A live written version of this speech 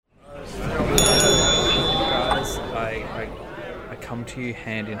come to you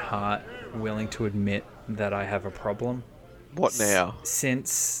hand in heart, willing to admit that I have a problem. What now?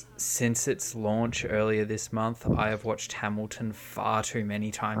 Since its launch earlier this month, I have watched Hamilton far too many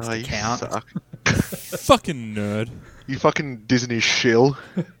times to You count. suck. Fucking nerd. You fucking Disney shill.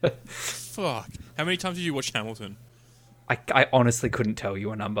 Fuck. How many times did you watch Hamilton? I honestly couldn't tell you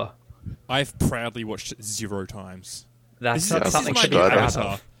a number. I've proudly watched it 0 times. That's This not is something my to be new proud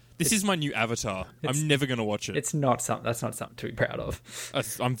avatar. of. This is my new avatar. I'm never going to watch it. It's not something. That's not something to be proud of.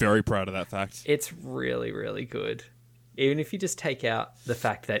 I'm very proud of that fact. It's really, really good. Even if you just take out the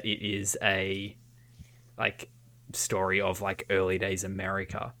fact that it is a story of early days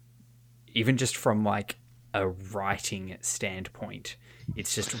America, even just from a writing standpoint,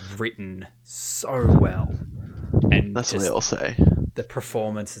 it's just written so well. And That's what just they all say. the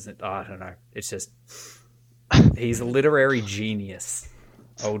performance isn't. I don't know. It's just he's a literary genius,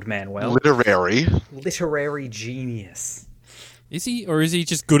 old Manuel. Literary genius. Is he, or is he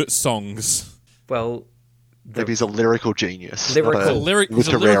just good at songs? Well, Maybe he's a lyrical genius. Lyrical. not a He's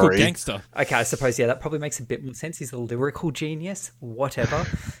a lyrical literary. gangster. okay, I suppose that probably makes a bit more sense. He's a lyrical genius, whatever.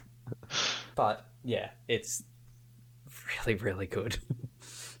 But yeah, it's really, really good.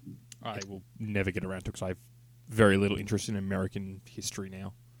 I will never get around to it because I have very little interest in American history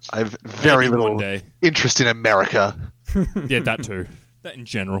now. I have very Maybe little one day. interest in America. Yeah, that too. That in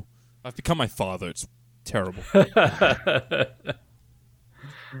general. I've become my father. It's terrible.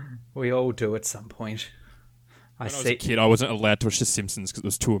 We all do at some point. When I was a kid, I wasn't allowed to watch The Simpsons because it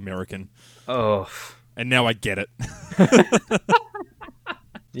was too American. Oh, And now I get it.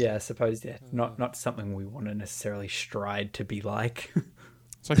 yeah. I suppose not something we want to necessarily stride to be like.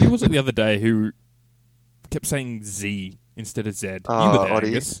 So who was it the other day who kept saying Z instead of Z? You were there, Oddie.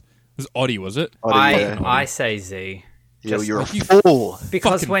 Angus. It was Oddie, was it? I say Z You're a you fool.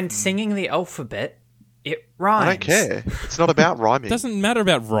 because fucking- when singing the alphabet, it I rhymes. don't care. It's not about rhyming. It doesn't matter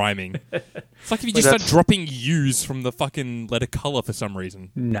about rhyming. It's like if you just start dropping U's from the fucking letter colour for some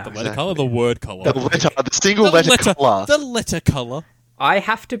reason. No. The letter colour, the word colour. the single letter colour. The letter colour. I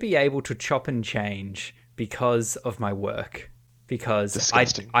have to be able to chop and change because of my work. Because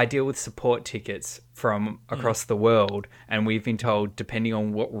Disgusting. I deal with support tickets from across the world, and we've been told, depending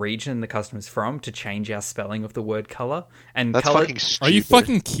on what region the customer's from, to change our spelling of the word colour. And That's colour, fucking stupid. Are you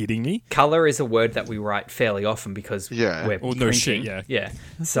fucking kidding me? colour is a word that we write fairly often because Yeah. we're Well, no printing. shit, yeah. Yeah.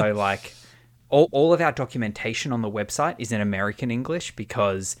 So, all of our documentation on the website is in American English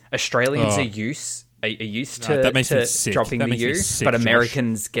because Australians are used to, that makes me sick. dropping That the makes me U, sick, but Josh.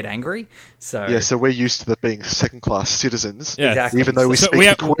 Americans get angry. So, Yeah, so we're used to being second-class citizens. Yeah. Exactly. Even though we So speak we the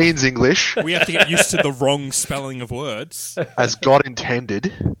have- Queen's English We have to get used to the wrong spelling of words. as God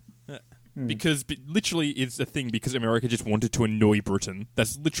intended. Because literally it's a thing because America just wanted to annoy Britain.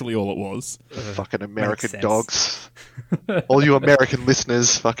 That's literally all it was. Fucking American sense. dogs. All you American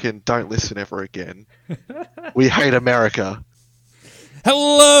listeners, fucking don't listen ever again. We hate America.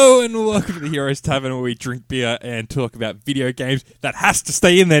 Hello and welcome to the Heroes Tavern where we drink beer and talk about video games. That has to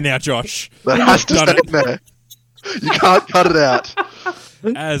stay in there now, Josh. That has to Done stay in there. You can't cut it out.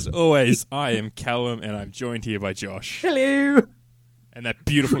 As always, I am Callum and I'm joined here by Josh. hello. And that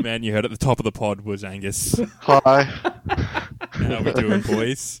beautiful man you heard at the top of the pod was Angus. Hi. How we doing,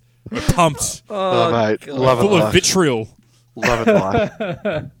 boys? We're pumped. Oh, mate. Love it Full of life. vitriol. Love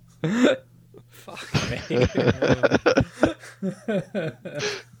it life. Fuck me.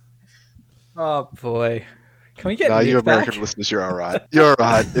 Oh boy. Can we get No, Nick you back? American listeners, you're alright. You're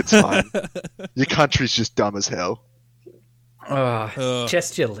alright. It's fine. Your country's just dumb as hell.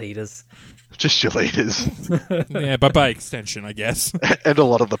 Just your leaders. Just your leaders. Yeah, but by extension, I guess. And a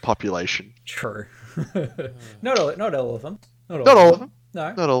lot of the population. True. not all of them. Not all of them.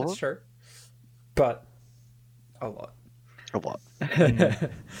 No, Not all of that's them. true. But a lot. A lot.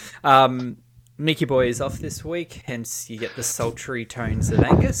 Mickey Boy is off this week, hence you get the sultry tones of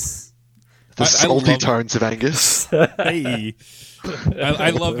Angus. The I salty love- tones of Angus. Hey. I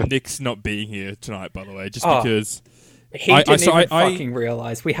love Nick's not being here tonight, by the way, just Oh. because... He I- didn't so even I- fucking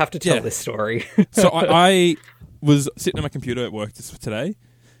realise. We have to tell Yeah. this story. So I was sitting at my computer at work today,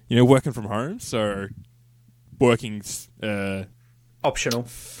 working from home, so working's Optional.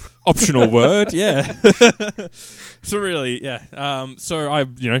 optional word, yeah. So really, yeah. So I,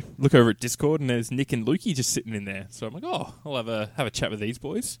 look over at Discord and there's Nick and Lukey just sitting in there. So I'm like, oh, I'll have a chat with these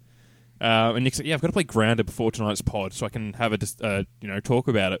boys. And Nick's like, yeah, I've got to play Grounded before tonight's pod, so I can have talk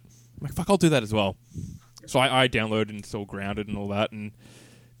about it. I'm like, fuck, I'll do that as well. So I downloaded and installed Grounded and all that, and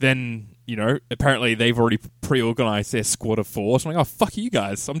then, apparently they've already pre-organised their squad of 4, so I'm like, oh, fuck you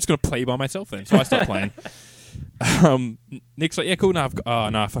guys. I'm just going to play by myself then. So I start playing. Nick's like, yeah, cool. Fuck,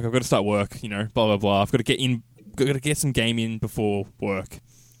 I've got to start work, blah, blah, blah. I've got to got to get some game in before work.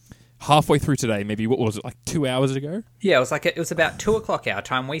 Halfway through today, maybe, what was it, like 2 hours ago? Yeah, it was about 2:00 our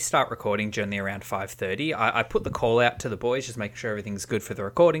time. We start recording generally around 5:30. I put the call out to the boys, just making sure everything's good for the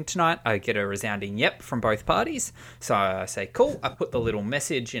recording tonight. I get a resounding yep from both parties. So I say, cool. I put the little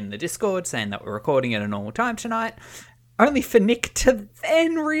message in the Discord saying that we're recording at a normal time tonight. Only for Nick to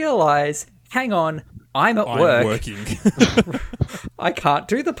then realise, hang on, I'm work. Working. I can't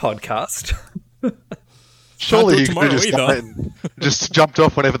do the podcast. Surely you tomorrow could have just, either. just jumped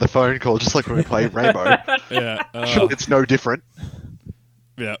off whenever the phone called, just like when we played Rainbow. Yeah. Surely it's no different.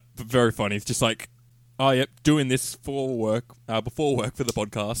 Yeah, but very funny. It's just like, oh, yep, doing this for work, before work for the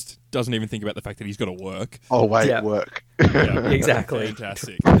podcast. Doesn't even think about the fact that he's got to work. Oh wait, Yeah. work. Yeah, Exactly.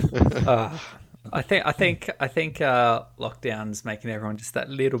 Fantastic. I think lockdown's making everyone just that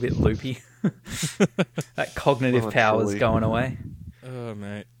little bit loopy. That cognitive Well, power's truly. going away. Oh,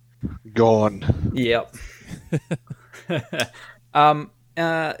 mate. Gone. Yep.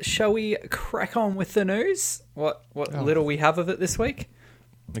 Shall we crack on with the news? What little we have of it this week?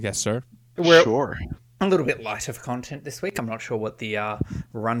 I guess so. We're Sure. a little bit light of content this week. I'm not sure what the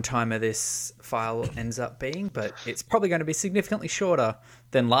runtime of this file ends up being, but it's probably going to be significantly shorter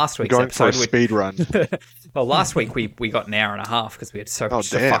than last week's Going for a episode. speed run. Well, last week we got an hour and a half because we had so much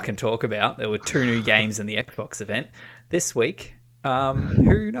to damn. fucking talk about. There were 2 new games in the Xbox event. This week,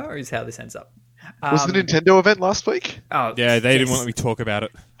 who knows how this ends up. Was the Nintendo event last week? Oh, Yeah, they didn't yes. want me to talk about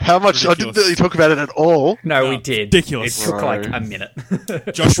it. How much? I didn't Ridiculous. really talk about it at all. No, No, we did. ridiculous. It took Bro. like a minute.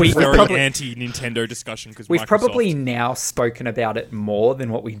 Josh was We've very probably- anti-Nintendo discussion because We've probably now spoken about it more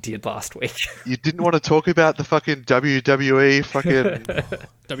than what we did last week. You didn't want to talk about the fucking WWE fucking...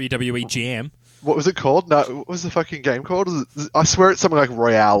 WWE Jam. What was it called? No, what was the fucking game called? I swear it's something like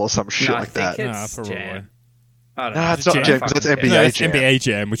Royale or some shit No, like I think that. Nah, it's probably. Jam. I don't Nah, know. it's not Jam. Jam, because that's Fucking NBA No, it's Jam. NBA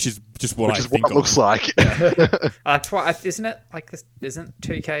Jam, which is just what Which I is think what it of. looks like. That's why, isn't it like this? Isn't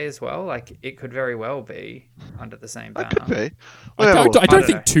 2K as well? Like it could very well be under the same banner. That could be. I Whatever. don't, I I don't don't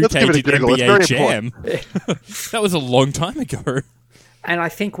think know. 2K Let's give it a did Google. It's NBA very Jam. That was a long time ago. And I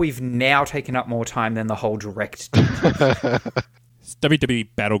think we've now taken up more time than the whole direct did. It's WWE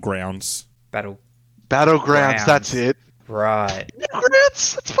Battlegrounds. battle. Battlegrounds, that's it. Right.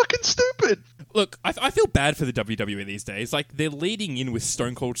 Battlegrounds? That's fucking stupid. Look, I feel bad for the WWE these days. Like, they're leading in with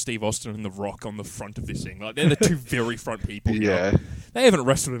Stone Cold Steve Austin and The Rock on the front of this thing. Like, they're the two very front people. you know? Yeah. They haven't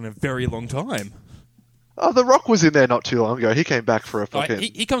wrestled in a very long time. Oh, The Rock was in there not too long ago. He came back for a Like,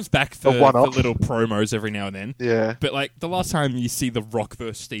 fucking... he comes back for one-off. little promos every now and then. Yeah, But, like, the last time you see The Rock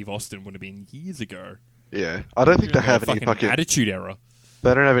versus Steve Austin would have been years ago. yeah. I don't think they have any fucking fucking... attitude error.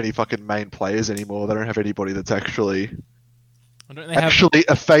 They don't have any fucking main players anymore. They don't have anybody that's actually Don't they have actually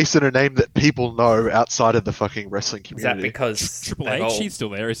a face and a name that people know outside of the fucking wrestling Is that community. because Triple they've H? all- He's still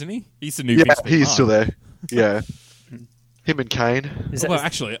there, isn't he? He's the new Yeah, Vince he's McMahon. still there. Yeah. Him and Kane. is that- Well,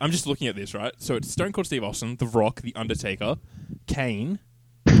 actually, I'm just looking at this, right? So it's Stone Cold Steve Austin, The Rock, The Undertaker, Kane,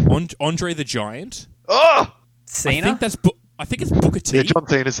 Andre the Giant. Oh! Cena? I think it's Booker T. Yeah, John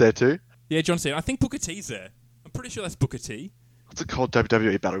Cena's there too. Yeah, John Cena. I think Booker T's there. I'm pretty sure that's Booker T. What's it called?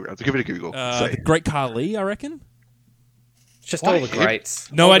 WWE Battlegrounds. Give it a Google. The Great Khali, I reckon. Just Why all the him? greats.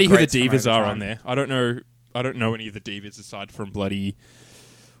 No All idea who the greats from divas over are time. on there. I don't know. I don't know any of the divas aside from bloody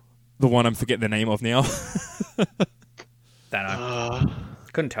the one I'm forgetting the name of now. Don't know.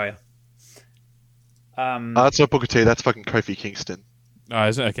 Couldn't tell you. That's not Booker T. That's fucking Kofi Kingston. Oh,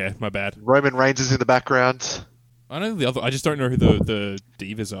 is it? Okay, my bad. Roman Reigns is in the background. I know the other. I just don't know who the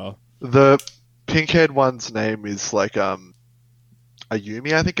divas are. The pink-haired one's name is like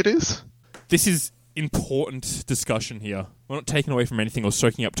Ayumi, I think it is. This is important discussion here. We're not taking away from anything or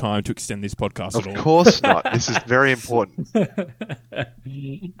soaking up time to extend this podcast Of at all. course not. This is very important.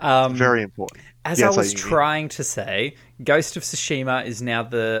 Very important. As Yes, I was Ayumi. trying to say, Ghost of Tsushima is now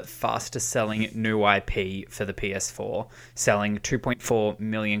the fastest selling new IP for the PS4, selling 2.4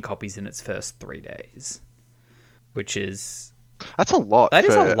 million copies in its first 3 days. Which is, That's a lot. That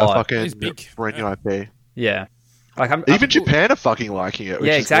is for a lot. fucking That is big. brand new IP. yeah. Like Even Japan are fucking liking it, which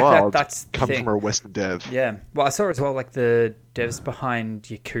Yeah, is exactly. wild. That's the Comes thing. from a Western dev. Yeah. Well, I saw as well, like, the devs behind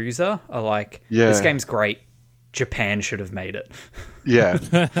Yakuza are like, Yeah. this game's great. Japan should have made it. Yeah.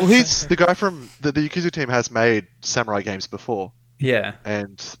 Well, he's the guy from the Yakuza team has made samurai games before, Yeah.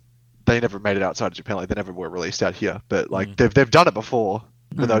 and they never made it outside of Japan. Like they never were released out here, but like they've done it before,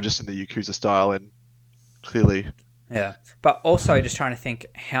 but they were just in the Yakuza style, and clearly, Yeah. But also just trying to think,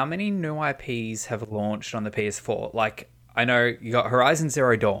 how many new IPs have launched on the PS4? Like, I know you got Horizon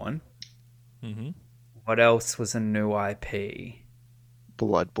Zero Dawn. Mm-hmm. What else was a new IP?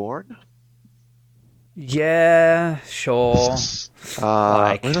 Bloodborne. Yeah, sure. Where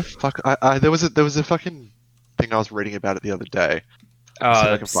Like- the fuck? There was a fucking thing I was reading about it the other day. See if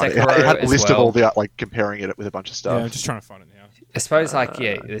I can find it. It Sekiro had a as list of well. all the like comparing it with a bunch of Yeah, stuff. I'm just trying to find it now. I suppose, like,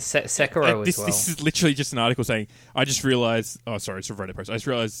 the Sekiro This as well. this is literally just an article saying, I just realized... Oh, sorry, it's a Reddit post. I just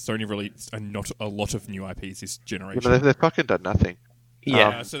realized Sony released not a lot of new IPs this generation. They've fucking done nothing.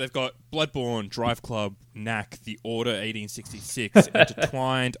 Yeah. So they've got Bloodborne, Drive Club, Knack, The Order 1866,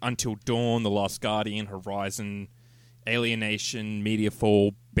 Intertwined, Until Dawn, The Last Guardian, Horizon, Alienation,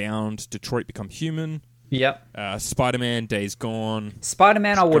 Mediafall, Bound, Detroit Become Human, Yep. Spider-Man, Days Gone.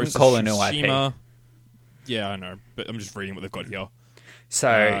 Spider-Man I wouldn't Ghost of call a new Tsushima. IP. Yeah, I know, but I'm just reading what they've got here.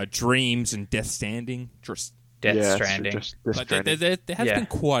 So, Dreams and Death Standing. Death Yeah, Stranding. Death Like, Stranding. there has been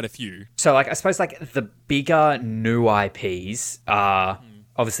quite a few. So, like, I suppose, like, the bigger new IPs are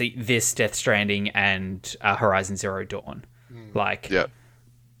obviously this Death Stranding and Horizon Zero Dawn. Like, Yeah.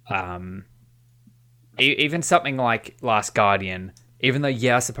 even something like Last Guardian, even though,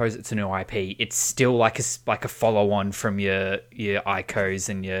 I suppose it's a new IP, it's still like a follow-on from your Icos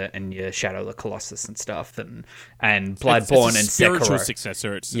and your Shadow of the Colossus and stuff, and Bloodborne it's a and spiritual Sekiro.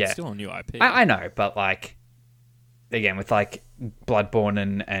 successor. It's Yeah. still a new IP. I know, but like, again, with like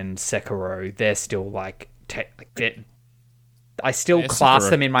Bloodborne and Sekiro, they're still like, I still Yeah, class Sekiro.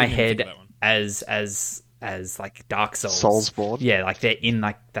 them in my Didn't even think head of that one. as like Dark Souls. Soulsborne. Yeah, like they're in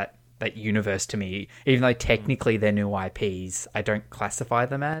like that universe to me. Even though technically they're new IPs, I don't classify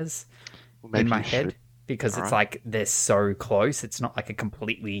them as Well, maybe in my you head should. because it's Alright. like they're so close. It's not like a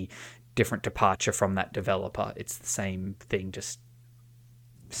completely different departure from that developer. It's the same thing, just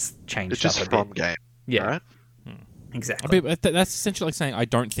changed It's just up a from bit. game. Yeah, Right? exactly. That's essentially like saying I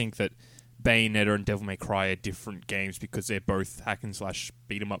don't think that Bayonetta and Devil May Cry are different games because they're both hack and slash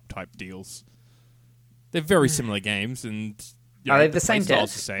beat 'em up type deals. They're very similar games, and you Are know, they the same playstyle's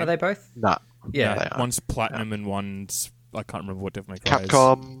devs? the same. Are they both? Nah. Yeah. they are. One's Platinum and one's I can't remember what Devil May Cry is.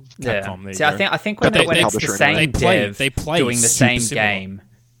 Capcom. Yeah. Capcom, there you See, go. I think when, But when they- it's the publisher same anyway. They dev play doing the super same similar. game,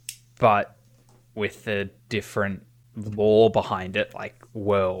 but with a different lore behind it, like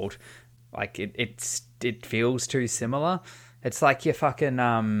world, like it feels too similar. It's like your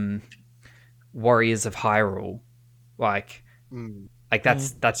fucking Warriors of Hyrule, like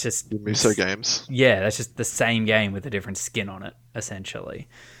that's just The Miso games. yeah, that's just the same game with a different skin on it, essentially.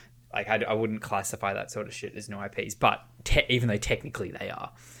 Like, I wouldn't classify that sort of shit as new IPs, but even though technically they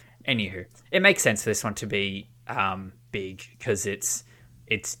are. Anywho, it makes sense for this one to be big because it's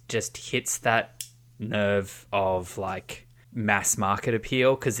just hits that nerve of, like, mass market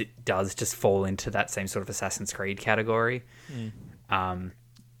appeal because it does just fall into that same sort of Assassin's Creed category.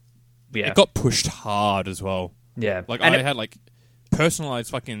 Yeah. It got pushed hard as well. Yeah. Like And I had like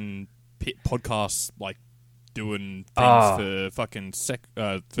personalized fucking podcasts like doing things Oh. for fucking for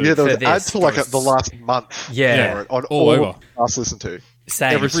Yeah, there was this, ads for like those- the last month. Yeah. for it on All over. podcasts listen to.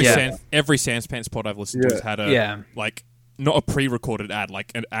 same. every Sans Pants pod I've listened to Yeah. has had a Yeah. like not a pre-recorded ad,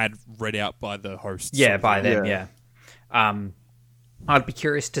 like an ad read out by the hosts. Yeah, of by the- them, yeah. I'd be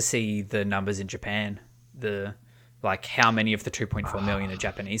curious to see the numbers in Japan. Like how many of the 2.4 million are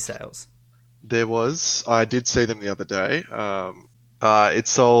Japanese sales. There was. I did see them the other day. It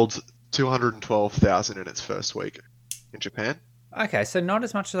sold 212,000 in its first week in Japan. Okay, so not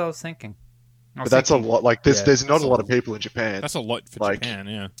as much as I was thinking. But that's a lot. Like, yeah, there's not a lot of people in Japan, That's a lot for Like- Japan.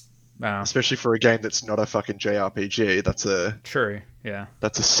 Yeah. Wow. especially for a game that's not a fucking JRPG. That's a True. Yeah.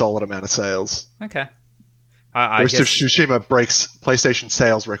 solid amount of sales. Okay. I Ghost of guess. Tsushima breaks PlayStation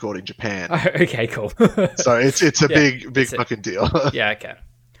sales record in Japan, Okay. Cool. so it's a Yeah, big it's a- fucking deal. yeah. Okay.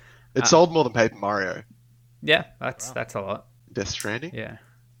 It sold more than Paper Mario, Yeah. That's a lot. Death Stranding, Yeah.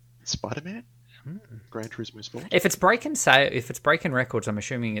 Spider-Man, Gran Turismo Sport. If it's breaking records, I'm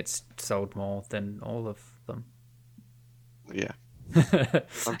assuming it's sold more than all of them. Yeah, I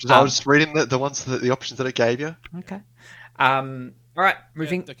was just reading the ones the options that it gave you. Okay. All right.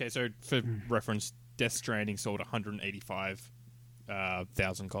 Moving. Okay, so for reference, Death Stranding sold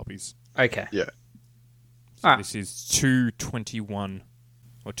 185,000 copies. Okay. Yeah, So Alright. this is 221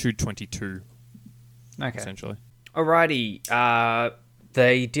 or 222 Okay. essentially. Alrighty.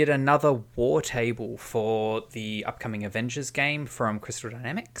 They did another war table for the upcoming Avengers game from Crystal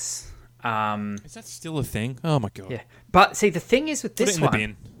Dynamics. Is that still a thing? Oh my god. Yeah. But see, the thing is with Put it this in the one,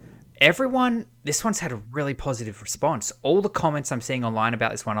 bin. this one's had a really positive response. All the comments I'm seeing online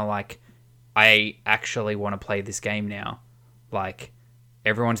about this one are like, I actually want to play this game now. Like,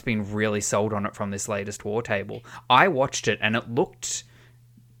 everyone's been really sold on it from this latest war table. I watched it and it looked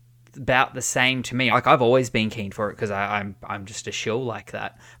about the same to me. Like, I've always been keen for it because I'm just a shill like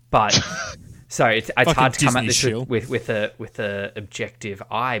that. But so it's hard to come at Disney this shill. with a objective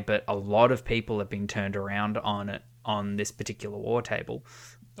eye. But a lot of people have been turned around on it on this particular war table.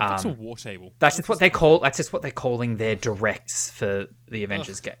 That's a war table. That's just what they call. That's just what they're calling their directs for the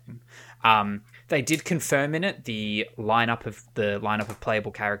Avengers game. They did confirm in it the lineup of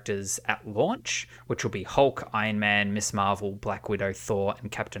playable characters at launch, which will be Hulk, Iron Man, Miss Marvel, Black Widow, Thor,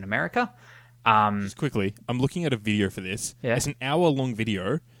 and Captain America. Just quickly, I'm looking at a video for this. Yeah. It's an hour-long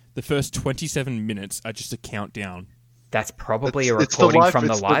video. The first 27 minutes are just a countdown. That's probably a It's the recording live- from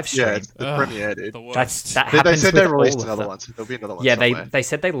the it's live stream. Yeah, it's the premiere, dude. The worst. That They happens said with they released all of another them. one, so there'll be another one Yeah, somewhere. they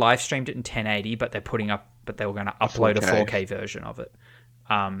said they live streamed it in 1080, but they were going to upload a 4K. 4K version of it.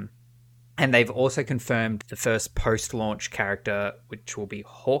 And they've also confirmed the first post-launch character, which will be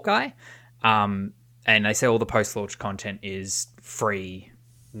Hawkeye. And they say all the post-launch content is free,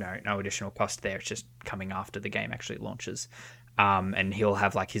 no additional cost there. It's just coming after the game actually launches. And he'll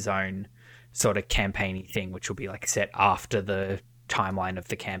have like his own sort of campaigny thing, which will be like set after the timeline of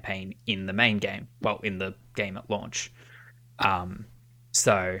the campaign in the main game. Well, in the game at launch.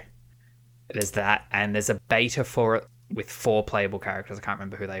 So there's that, and there's a beta for it with 4 playable characters. I can't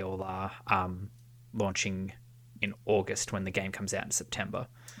remember who they all are. Launching in August when the game comes out in September.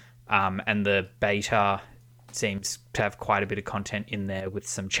 And the beta seems to have quite a bit of content in there with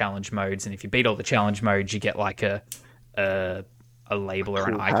some challenge modes. And if you beat all the challenge modes, you get like a label or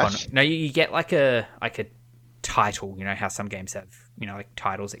an Cool icon. hash. No, you get like a title. You know how some games have, like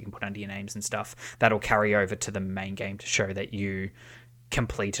titles that you can put under your names and stuff. That'll carry over to the main game to show that you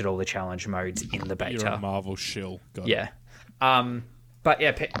completed all the challenge modes in the beta. You're a Marvel shill. Got it. Yeah. But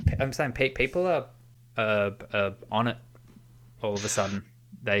yeah, I'm saying people are on it all of a sudden.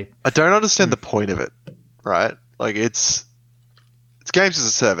 I don't understand the point of it, right? Like it's games as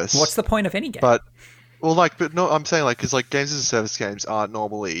a service. What's the point of any game? But no, I'm saying like because like games as a service games aren't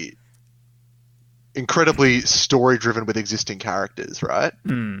normally incredibly story driven with existing characters, right?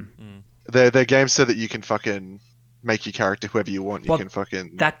 They're games so that you can fucking make your character whoever you want. You can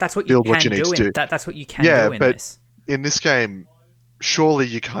fucking that's what you build can what you need do. to do. That's what you can Yeah, do in but this. in this game, surely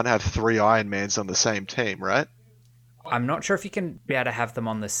you can't have 3 Iron Mans on the same team, right? I'm not sure if you can be able to have them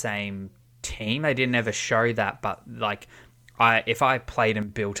on the same team. They didn't ever show that, but like, if I played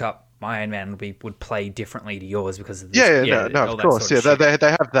and built up my Iron Man, would play differently to yours because of this. No, all of that course, sort of shit.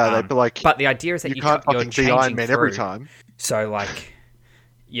 they have that, but like, But the idea is that you can't you're fucking be changing Iron Man every through. time. So like,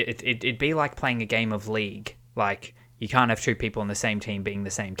 it'd be like playing a game of League. Like, you can't have 2 people on the same team being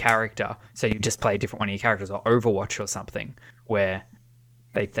the same character, so you just play a different one of your characters, or Overwatch or something, where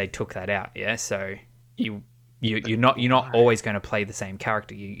they took that out. Yeah, so you're not always going to play the same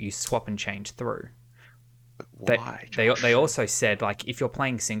character. You swap and change through. Why? They also said, like, if you're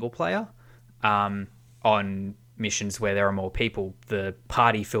playing single player on missions where there are more people, the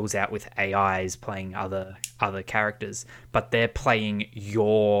party fills out with AIs playing other characters, but they're playing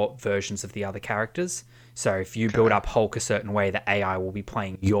your versions of the other characters. So if you build up Hulk a certain way, the AI will be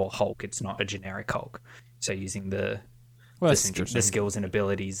playing your Hulk. It's not a generic Hulk. So using the skills and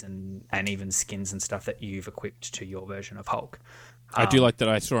abilities and even skins and stuff that you've equipped to your version of Hulk. I do like that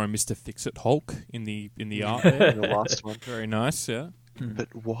I saw a Mr. Fix-It Hulk in the art there. The last one. Very nice, yeah. But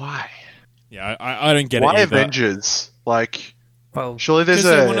why? Yeah, I don't get it Why either. Avengers? Like, Well, surely there's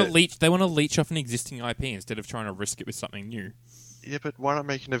Because a... they want to leech off an existing IP instead of trying to risk it with something new. Yeah, but why not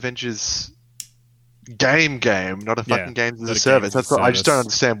make an Avengers game, not a fucking games as not a a service? games That's as a what, I just don't service.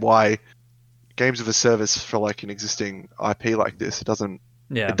 understand why games of a service for like an existing IP like this. It doesn't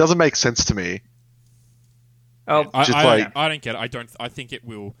make sense to me. Oh, I Just I don't get it. I think it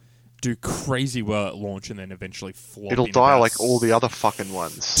will do crazy well at launch and then eventually flop. It'll in die about like all the other fucking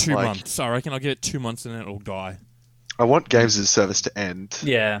ones. 2 Like, months. I reckon I'll give it 2 months and then it'll die. I want games as a service to end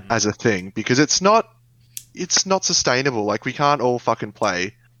yeah. as a thing because it's not sustainable. Like we can't all fucking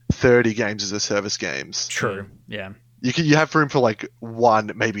play 30 games as a service games. True. Yeah. You have room for like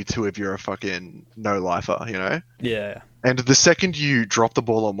 1, maybe 2 if you're a fucking no lifer, you know? Yeah. And the second you drop the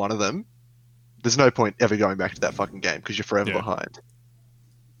ball on one of them, there's no point ever going back to that fucking game because you're forever behind.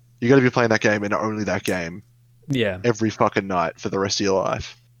 You got to be playing that game and only that game Yeah. every fucking night for the rest of your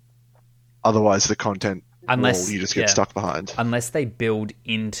life. Otherwise, the content you just get stuck behind. Unless they build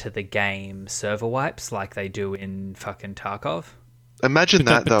into the game server wipes like they do in fucking Tarkov. Imagine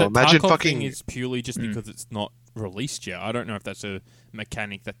that though. The Imagine Tarkov fucking. thing is purely just because it's not released yet. I don't know if that's a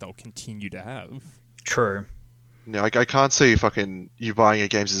mechanic that they'll continue to have. True. No, I can't see fucking you buying a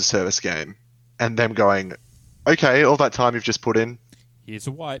games as a service game and them going, okay, all that time you've just put in, Here's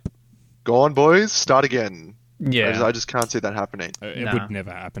a wipe. go on, boys, start again. Yeah. I just can't see that happening. It Nah. would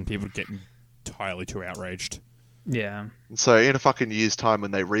never happen. People would get entirely too outraged. Yeah. And so in a fucking year's time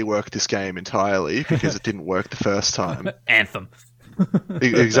when they rework this game entirely because it didn't work the first time. Anthem.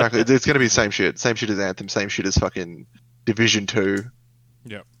 Exactly. It's going to be the same shit. Same shit as Anthem, same shit as fucking Division 2.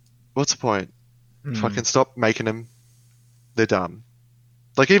 Yep. What's the point? Hmm. Fucking stop making them. They're dumb.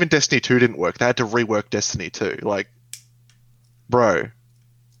 Like, even Destiny 2 didn't work. They had to rework Destiny 2. Like, bro,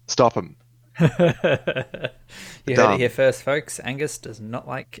 stop them. You heard Dumb. it here first, folks. Angus does not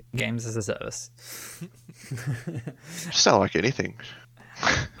like games as a service. Just don't like anything.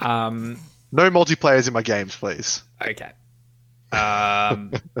 Um, No multiplayers in my games, please. okay.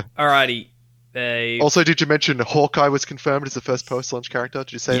 Alrighty. They Also, did you mention Hawkeye was confirmed as the first post-launch character?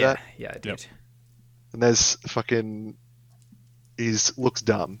 Did you say yeah, that? yeah, I did. Yep. And there's fucking... looks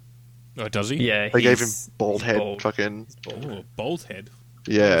dumb. Oh, does he? Yeah, They gave him he's bald head. bald. Fucking... bald. Oh, bald head.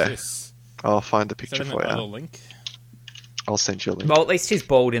 Yeah. What is this? I'll find the Is that picture in for that other you. link? I'll send you a link. Well, at least he's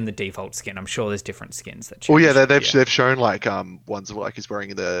bald in the default skin. I'm sure there's different skins that change. Well, yeah, they've shown like ones where like he's wearing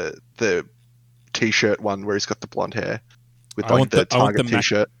the t-shirt one where he's got the blonde hair with I like want the the- I want Target the Mac-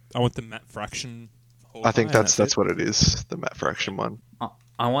 t-shirt. I want the Matt Fraction. I think Hawkeye, that's it. what it is, the Matt Fraction one.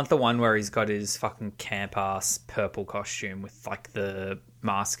 I want the one where he's got his fucking camp ass purple costume with like the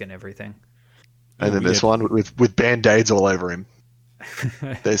mask and everything. And then there's one with band-aids all over him.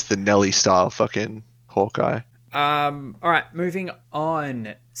 There's the Nelly style fucking Hawkeye. All right, moving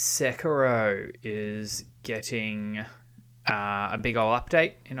on. Sekiro is getting a big ol'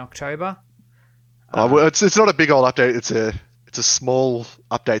 update in October. Well, it's not a big old update. It's a small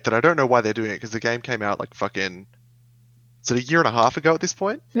update that I don't know why they're doing it, because the game came out like fucking... Is it a year and a half ago at this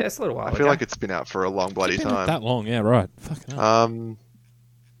point? Yeah, it's a little while I feel like it's been out for a long bloody Been time. that long, yeah, right. Fucking hell.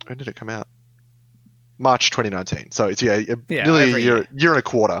 When did it come out? March 2019. So it's nearly every a year and a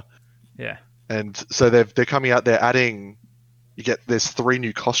quarter. Yeah. And so they're coming out. They're adding. There's 3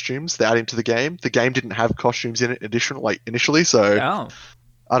 new costumes they're adding to the game. The game didn't have costumes in it initially, so Oh,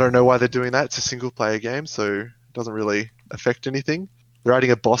 I don't know why they're doing that. It's a single player game, so it doesn't really affect anything. They're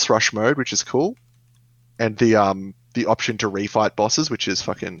adding a boss rush mode, which is cool, and the option to refight bosses, which is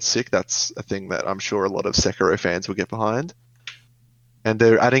fucking sick. That's a thing that I'm sure a lot of Sekiro fans will get behind. And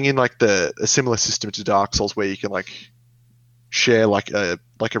they're adding in like a similar system to Dark Souls where you can like share like a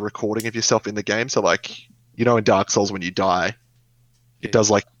recording of yourself in the game. So like, you know, in Dark Souls when you die, it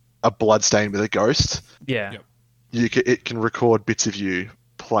does like a blood stain with a ghost. yeah. Yep. It can record bits of you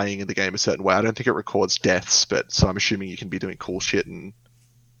playing in the game a certain way. I don't think it records deaths, but so I'm assuming you can be doing cool shit and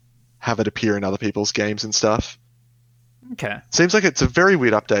have it appear in other people's games and stuff. Okay. Seems like it's a very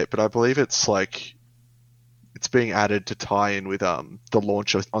weird update, but I believe it's like it's being added to tie in with the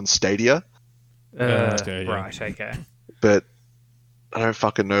launch on Stadia. Okay, yeah. Right. Okay. But I don't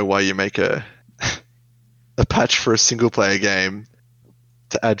fucking know why you make a patch for a single player game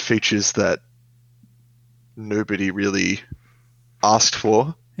to add features that nobody really asked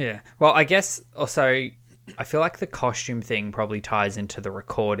for. Yeah. Well, I guess also I feel like the costume thing probably ties into the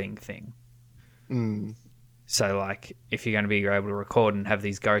recording thing. Mm. So, like, if you're going to be able to record and have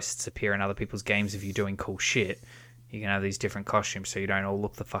these ghosts appear in other people's games if you're doing cool shit, you can have these different costumes so you don't all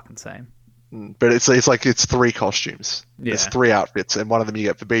look the fucking same. But it's like it's 3 costumes. Yeah. There's 3 outfits, and one of them you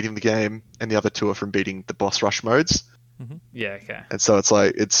get for beating the game, and the other 2 are from beating the boss rush modes. Yeah, okay. And so it's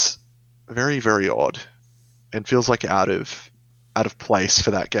like it's very, very odd, and feels like out of place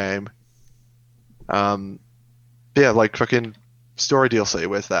for that game. Yeah, like fucking story DLC.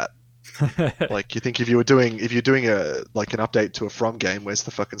 Where's that? Like, you think if you're doing a like an update to a From game, where's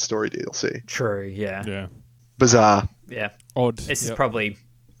the fucking story DLC? True, yeah. Yeah. Bizarre. Yeah. Odd. This is Yep.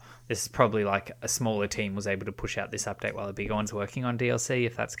 probably like a smaller team was able to push out this update while the bigger one's working on DLC,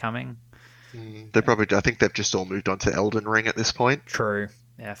 if that's coming. They probably. I think they've just all moved on to Elden Ring at this point. True.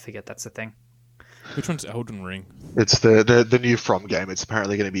 Yeah, I forget that's a thing. Which one's Elden Ring? It's the new From game. It's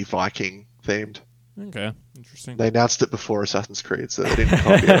apparently going to be Viking themed. Okay, interesting. They announced it before Assassin's Creed, so they didn't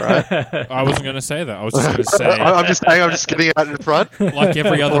copy it, right? I wasn't going to say that. I was just going to say, I'm just saying. I'm just getting it out in front. like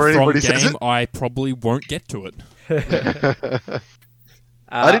every other Or From anybody says game, it. I probably won't get to it.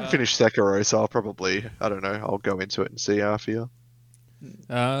 I didn't finish Sekiro, so I'll probably, I don't know, I'll go into it and see how I feel.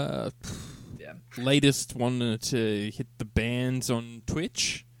 Yeah. Latest one to hit the bans on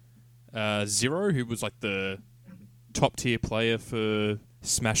Twitch. Zero, who was like the top tier player for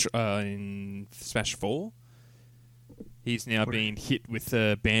Smash in Smash 4. He's now being hit with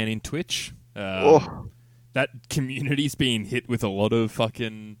a ban in Twitch. That community's been hit with a lot of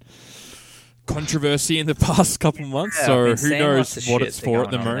fucking controversy in the past couple months, Yeah, I've so been who seeing knows lots of what shit it's for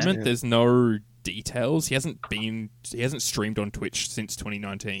at the going on there. moment. There's no details. He hasn't streamed on Twitch since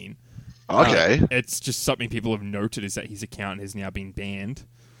 2019. Okay, It's just something people have noted is that his account has now been banned.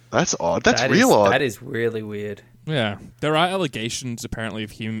 that's odd. That's That real is- odd. That is really weird. Yeah, there are allegations apparently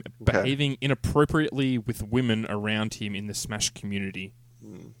of him behaving inappropriately with women around him in the Smash community.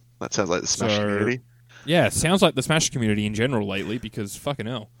 That sounds like the Smash So- community. Yeah, it sounds like the Smash community in general lately, because fucking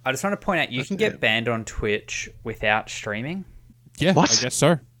hell. I just want to point out you can get banned on Twitch without streaming. Yeah, What? I guess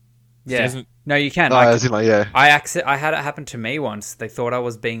so. Yeah. Doesn't- No, you can. No, as in, like, yeah. I had it happen to me once. They thought I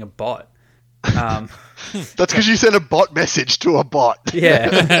was being a bot. That's because you sent a bot message to a bot.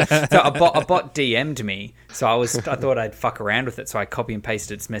 Yeah. So a bot DM'd me. So I thought I'd fuck around with it. So I copy and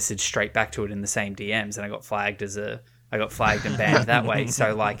pasted its message straight back to it in the same DMs, and I got flagged and banned that way.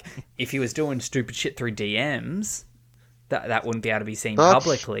 So like, if he was doing stupid shit through DMs, that wouldn't be able to be seen That's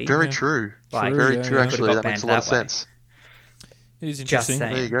publicly. Very true. Like, Very yeah, true, yeah. actually. Could've That got makes a banned lot of that way. sense. It is Just interesting.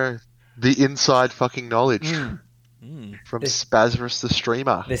 saying. There you go. The inside fucking knowledge from Spazarus the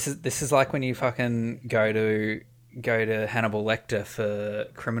streamer. This is like when you fucking go to Hannibal Lecter for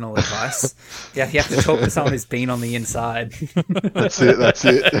criminal advice. You have to talk to someone who's been on the inside. That's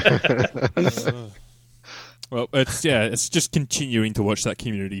it. Well, it's just continuing to watch that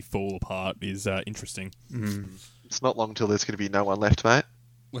community fall apart is interesting. It's not long till there's going to be no one left, mate.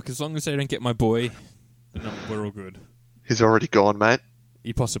 Look, as long as they don't get my boy, then we're all good. He's already gone, mate.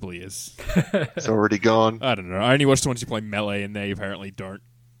 He possibly is. He's already gone. I don't know. I only watched the ones who play Melee, and they apparently don't.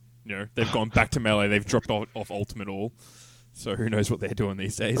 You know, they've gone back to Melee. They've dropped off Ultimate all. So who knows what they're doing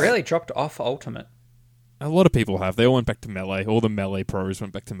these days? Really dropped off Ultimate. A lot of people have. They all went back to Melee. All the Melee pros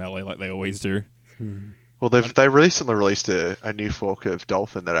went back to Melee like they always do. Well, they recently released a new fork of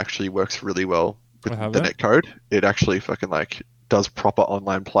Dolphin that actually works really well with Oh, have the they? netcode. It actually fucking like does proper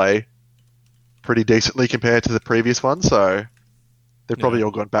online play pretty decently compared to the previous one. So they've probably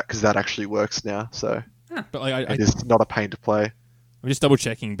all gone back because that actually works now. So But like, it is not a pain to play. I'm just double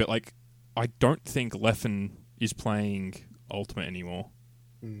checking, but like, I don't think Leffen is playing Ultimate anymore.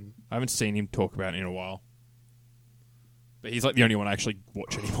 I haven't seen him talk about it in a while. But he's like the only one I actually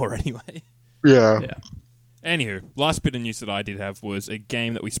watch anymore anyway. Yeah. Anywho, last bit of news that I did have was a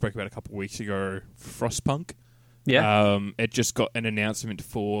game that we spoke about a couple of weeks ago, Frostpunk. Yeah. It just got an announcement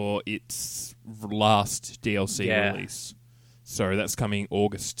for its last DLC release. So that's coming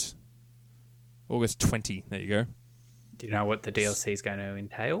August 20. There you go. Do you know what the DLC is going to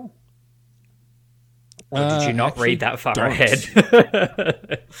entail? Or did you not read that far don't.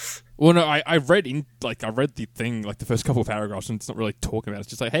 ahead? Well, no, I read the thing, like the first couple of paragraphs, and it's not really talking about it. It's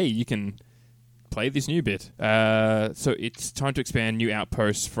just like, hey, you can play this new bit. So it's time to expand new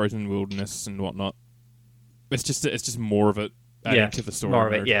outposts, frozen wilderness, and whatnot. It's just more of it adding to the story. More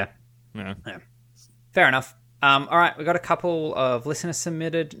of it, mode. yeah. Fair enough. All right, we've got a couple of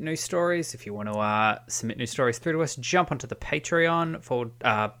listener-submitted news stories. If you want to submit news stories through to us, jump onto the Patreon,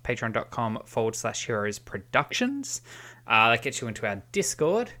 patreon.com/Heroes Productions. That gets you into our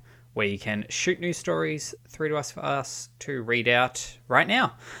Discord, where you can shoot news stories through to us for us to read out right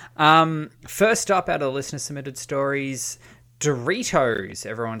now. First up, out of the listener-submitted stories, Doritos,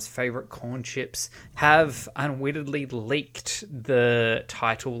 everyone's favorite corn chips, have unwittingly leaked the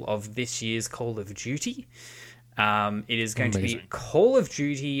title of this year's Call of Duty. It is going to be Call of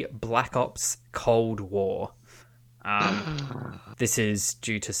Duty Black Ops Cold War. This is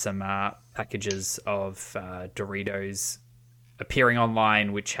due to some packages of Doritos appearing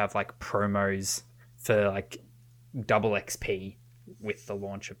online, which have like promos for like double XP with the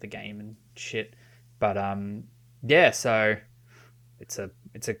launch of the game and shit. But so it's a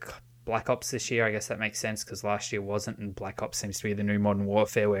Black Ops this year. I guess that makes sense because last year wasn't, and Black Ops seems to be the new Modern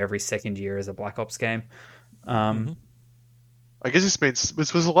Warfare, where every second year is a Black Ops game. I guess this means was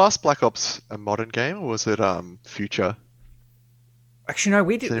the last Black Ops a modern game or was it future? Actually, no,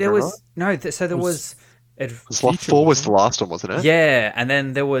 we did. There was no. So there was. Four was the last one, wasn't it? Yeah, and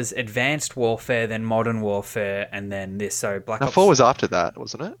then there was Advanced Warfare, then Modern Warfare, and then this. So Black Ops. 4 was after that,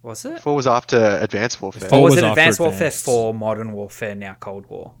 wasn't it? Was it? 4 was after Advanced Warfare. Or was was it after Advanced Warfare Advanced. 4, Modern Warfare, now Cold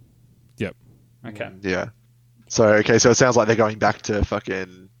War? Yep. Okay. Yeah. So it sounds like they're going back to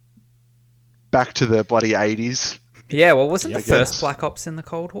the bloody 80s. Yeah, well, wasn't Yeah, the I first guess. Black Ops in the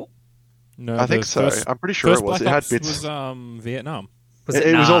Cold War? No, I think the so. first- I'm pretty sure first it was. Black It had Ops bits. was Vietnam.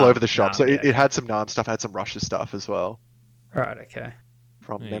 It was all Nam? over the shop. Nam, So yeah. it had some Nam stuff, had some Russia stuff as well Right, okay.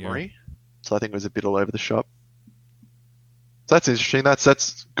 from There you memory. So I think it was a bit all over the shop. So that's interesting.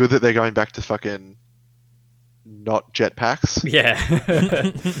 That's good that they're going back to fucking not jetpacks. Yeah.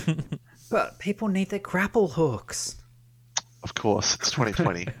 But people need their grapple hooks. Of course, it's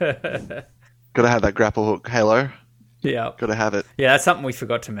 2020. Gotta have that grapple hook. Halo. Yeah. Gotta have it. Yeah, that's something we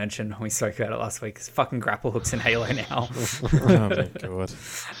forgot to mention when we spoke about it last week. It's fucking grapple hooks in Halo now. Oh my god!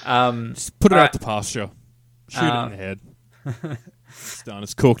 Just put it all out right. to pasture. Shoot it in the head. It's done.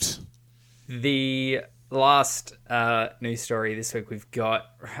 It's cooked. The last news story this week we've got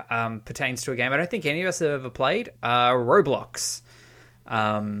pertains to a game I don't think any of us have ever played, Roblox.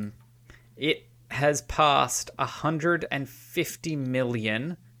 It has passed 150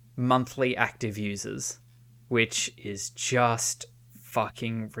 million monthly active users, which is just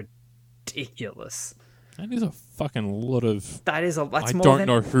fucking ridiculous. That is a fucking lot of... That's I more don't than...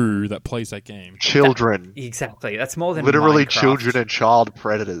 know who that plays that game. Children. Exactly. That's more than Literally Minecraft. children and child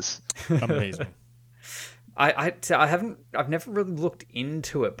predators. Amazing. I've never really looked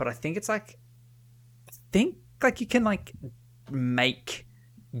into it, but I think it's like you can like make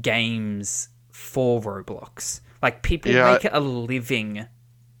games for Roblox. Like people make a living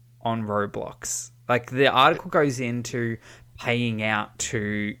on Roblox. Like the article goes into paying out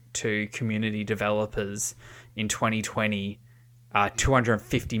to community developers in 2020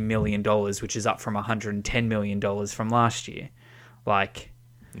 $250 million, which is up from $110 million from last year. Like,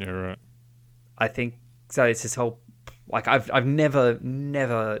 Yeah, right. I think so. It's this whole like I've never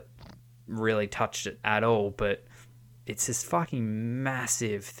really touched it at all, but it's this fucking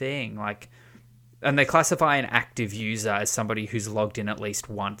massive thing. Like, and they classify an active user as somebody who's logged in at least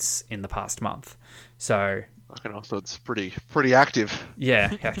once in the past month. So Fucking also, it's pretty active.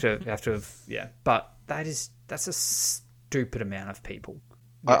 yeah, you have to yeah. But that's a stupid amount of people.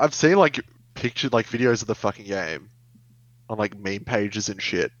 I've seen like pictured like videos of the fucking game on like meme pages and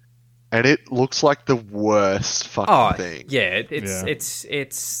shit, and it looks like the worst fucking thing. Yeah, it's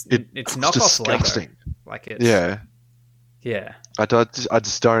knockoff disgusting. Lego. Like it's yeah. I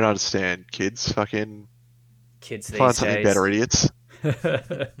just don't understand kids. Fucking Kids these find something days. better, idiots.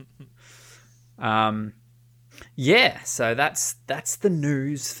 Yeah, so that's the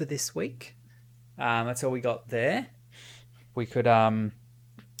news for this week. That's all we got there. We could now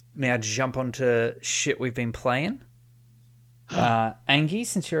jump onto shit we've been playing. Angie,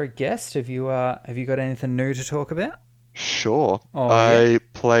 since you're a guest, have you got anything new to talk about? Sure. Oh, I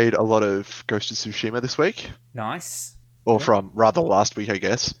played a lot of Ghost of Tsushima this week. Nice. Or from rather last week, I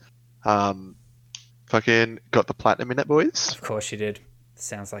guess. Fucking got the platinum in it, boys. Of course you did.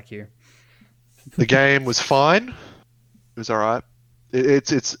 Sounds like you. The game was fine. It was alright.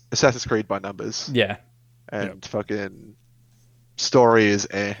 It's Assassin's Creed by numbers. Yeah. And fucking story is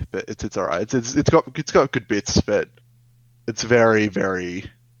but it's alright. It's got good bits, but it's very, very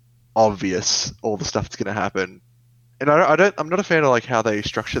obvious all the stuff that's gonna happen. And I'm not a fan of like how they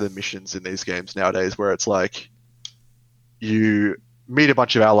structure the missions in these games nowadays, where it's like you meet a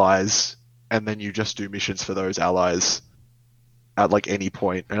bunch of allies and then you just do missions for those allies at like any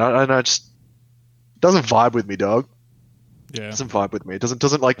point. And I just doesn't vibe with me, dog. Yeah. Doesn't vibe with me. It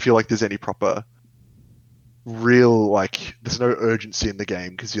doesn't like feel like there's any proper real like there's no urgency in the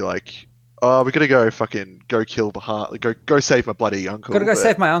game because you're like, oh, we gotta go kill go save my bloody uncle. Gotta go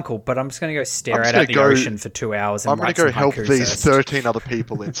save my uncle, but I'm just gonna go stare out at the ocean for 2 hours and I'm gonna write go some help haiku these first. 13 other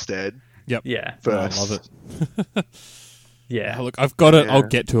people instead. Yep. Yeah. First. I love it. Yeah. Look, I've got it. Yeah. I'll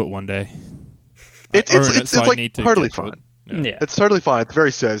get to it one day. It's I like need to totally get to it. fine. Yeah. It's totally fine. It's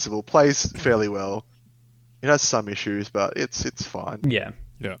very serviceable. Plays fairly well. It has some issues, but it's fine. Yeah.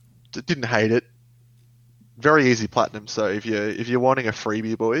 Didn't hate it. Very easy platinum. So if you're wanting a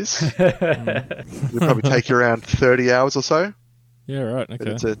freebie, boys, it'll probably take you around 30 hours or so. Yeah, right. But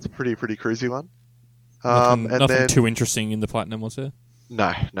Okay. it's a pretty cruisy one. Nothing too interesting in the platinum, was there?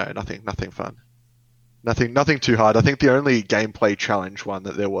 No, nothing fun. Nothing too hard. I think the only gameplay challenge one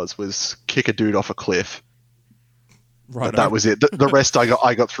that there was kick a dude off a cliff. Right. But that was it. The rest I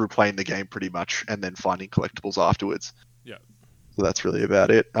got through playing the game pretty much, and then finding collectibles afterwards. Yeah. So that's really about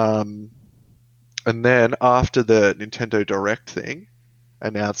it. And then after the Nintendo Direct thing,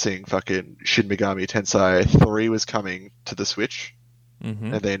 announcing fucking Shin Megami Tensei 3 was coming to the Switch,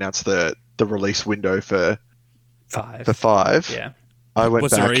 Mm-hmm. and they announced the release window for 5. 5. Yeah. I went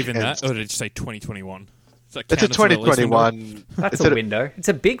Was back there even and that, or did it say 2021? Does that it's a count as a release window? 2021. That's It a said- window. It's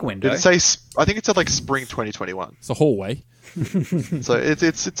a big window. Did it say? I think it said like spring 2021. It's a hallway. So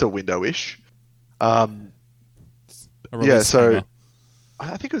it's a window-ish. A release Yeah, so window.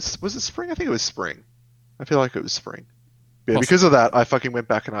 I think it was it spring? I think it was spring. I feel like it was spring. Yeah, Possible. because of that, I fucking went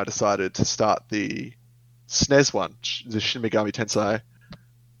back and I decided to start the SNES one, the Shin Megami Tensei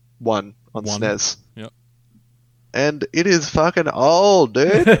 1 on One. SNES. Yep. And it is fucking old,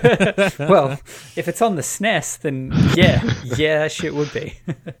 dude. Well, if it's on the SNES, then yeah, shit would be.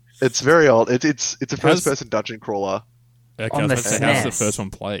 It's very old. It's a How's- first-person dungeon crawler. Okay, on I the was gonna say, how's the SNES. first one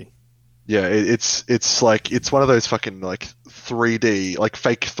play? Yeah, it's like it's one of those fucking like 3D, like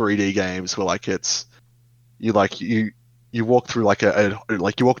fake 3D games where like it's you walk through like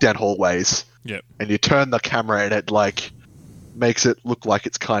like you walk down hallways. Yep. And you turn the camera and it like makes it look like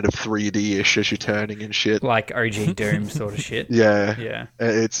it's kind of 3D-ish as you're turning and shit. Like OG Doom sort of shit. Yeah. Yeah.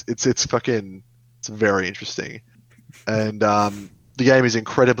 It's very interesting. And the game is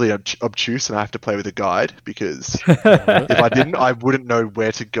incredibly obtuse, and I have to play with a guide because if I didn't, I wouldn't know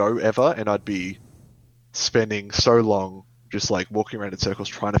where to go ever, and I'd be spending so long just like walking around in circles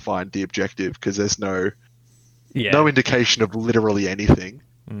trying to find the objective because there's no indication of literally anything.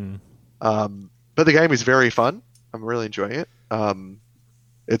 But the game is very fun. I'm really enjoying it.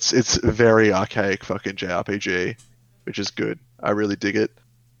 It's very archaic fucking JRPG, which is good. I really dig it.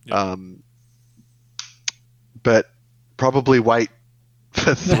 Yep. But probably wait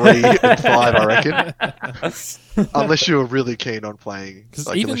for 3 and 5, I reckon. Unless you're really keen on playing,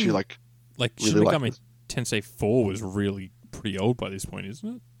 unless you like really Shin like Megami Tensei 4 was really pretty old by this point, isn't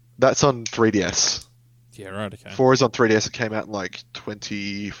it? That's on 3DS. Yeah, right. Okay. 4 is on 3DS. It came out in like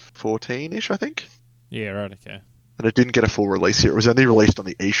 2014-ish, I think. Yeah, right. Okay. And it didn't get a full release here. It was only released on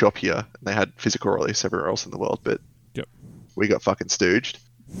the eShop here, and they had physical release everywhere else in the world. But Yep. we got fucking stooged.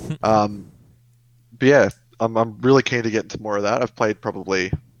 But yeah, I'm really keen to get into more of that. I've played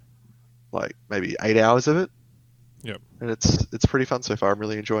probably like maybe 8 hours of it. Yep. And it's pretty fun so far. I'm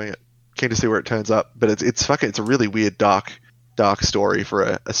really enjoying it. Keen to see where it turns up. But it's a really weird dark story for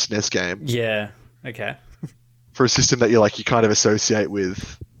a SNES game. Yeah. Okay. For a system that you kind of associate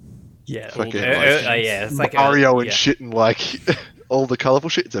with Yeah. fucking Yeah. It's like Mario and shit and like all the colourful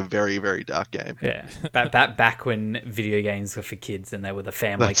shit. It's a very, very dark game. Yeah. Back when video games were for kids and they were the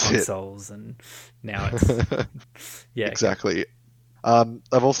family That's consoles, and now it's Exactly.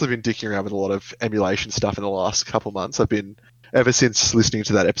 I've also been dicking around with a lot of emulation stuff in the last couple months. I've been ever since listening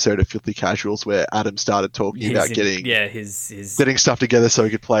to that episode of Filthy Casuals where Adam started talking about getting stuff together so he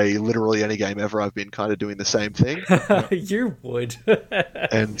could play literally any game ever. I've been kind of doing the same thing. You would.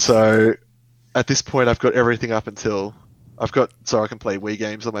 And so at this point I've got everything up until I can play Wii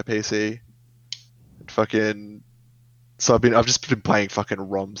games on my PC. So I've just been playing fucking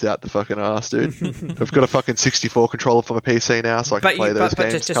ROMs out the fucking ass, dude. I've got a fucking 64 controller for my PC now, so I can play those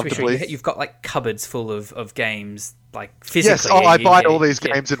games just comfortably. Sure, you've got like cupboards full of games, like physically. Yes, I buy all these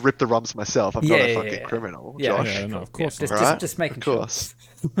games and rip the ROMs myself. I'm not a fucking criminal, Josh. Yeah, no, of course. Just making of course.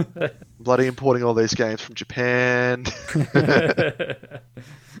 Bloody importing all these games from Japan.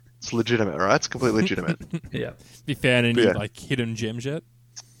 It's legitimate, right? It's completely legitimate. Yeah. Have you found any like hidden gems yet?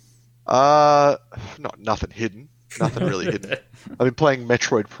 Nothing hidden. Nothing really hidden. I've been playing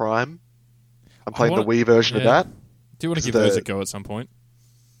Metroid Prime. I'm playing the Wii version of that. Do you want to give those a go at some point?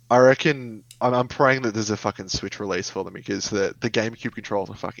 I reckon I'm praying that there's a fucking Switch release for them because the GameCube controls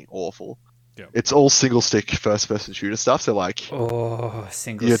are fucking awful. Yep. It's all single stick first person shooter stuff. So like,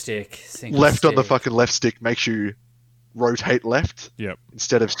 single stick. Left on the fucking left stick makes you rotate left. Yep.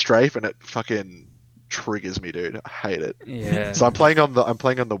 Instead of strafe, and it fucking triggers me, dude. I hate it. Yeah. So I'm playing on the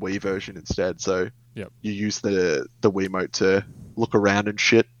Wii version instead. So Yep. you use the Wiimote to look around and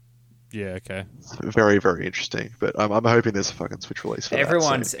shit. Yeah. Okay. It's very, very interesting. But I'm hoping there's a fucking Switch release for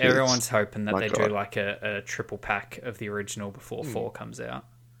everyone's that. Everyone's hoping that they God. do like a triple pack of the original before 4 comes out.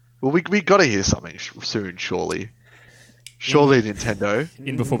 Well, we got to hear something soon, surely. Surely Nintendo.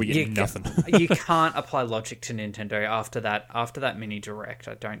 In before we get nothing. You can't apply logic to Nintendo after that mini direct.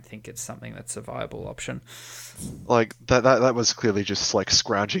 I don't think it's something that's a viable option. Like that was clearly just like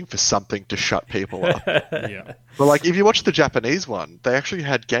scrounging for something to shut people up. Yeah. But like if you watch the Japanese one, they actually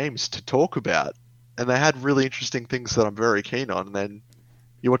had games to talk about, and they had really interesting things that I'm very keen on. And then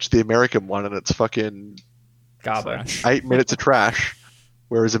you watch the American one, and it's fucking Garbage. 8 minutes of trash,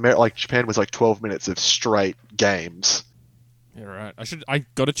 whereas Japan was like 12 minutes of straight games. Yeah, right. I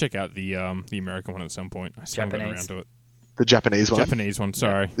got to check out the American one at some point. I still haven't gotten around to it. The Japanese one. Japanese one.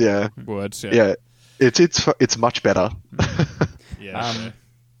 Sorry. Yeah. Words. Yeah. Yeah. It's much better. Yeah.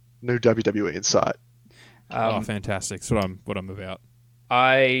 New WWE in sight. Fantastic! That's what I'm about.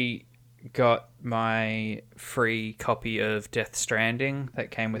 I got my free copy of Death Stranding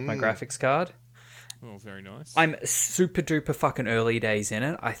that came with my graphics card. Oh, very nice. I'm super duper fucking early days in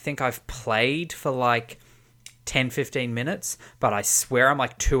it. I think I've played for like 10-15 minutes, but I swear I'm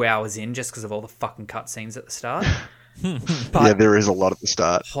like 2 hours in just because of all the fucking cutscenes at the start. But yeah, there is a lot at the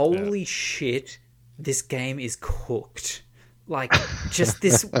start. Holy shit, this game is cooked. Like, just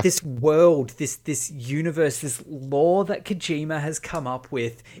this world, this universe, this lore that Kojima has come up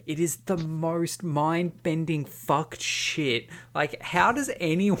with, it is the most mind-bending fucked shit. Like, how does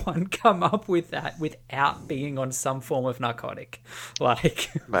anyone come up with that without being on some form of narcotic?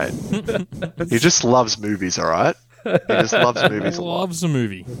 Like, mate, he just loves movies, all right? He just loves movies a lot. Loves a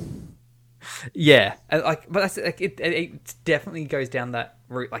movie. Yeah, but that's like it definitely goes down that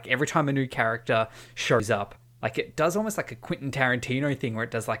route. Like, every time a new character shows up, like, it does almost like a Quentin Tarantino thing where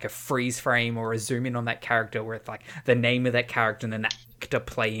it does like a freeze frame or a zoom in on that character where it's like the name of that character and then that actor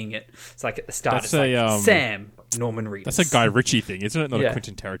playing it. It's like at the start, That's it's like Sam Norman Reedus. That's a Guy Ritchie thing, isn't it? Not Yeah. a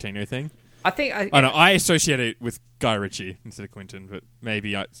Quentin Tarantino thing. I think I know. I associate it with Guy Ritchie instead of Quentin, but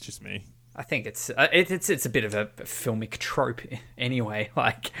maybe it's just me. I think it's a bit of a filmic trope anyway.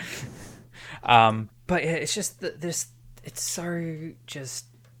 Like, but yeah, it's just that it's so just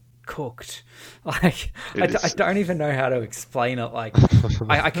cooked. Like, I don't even know how to explain it. Like,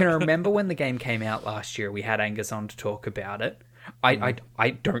 I can remember when the game came out last year, we had Angus on to talk about it. I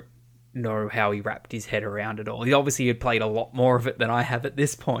don't know how he wrapped his head around it all. He obviously had played a lot more of it than I have at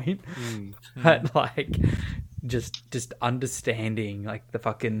this point. But like, just understanding like the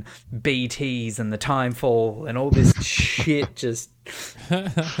fucking BTs and the timefall and all this shit. Just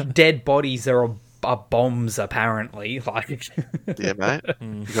dead bodies are bombs apparently. Like, Yeah, mate.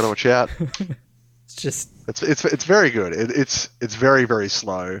 You gotta watch out. it's just It's very good. It's very, very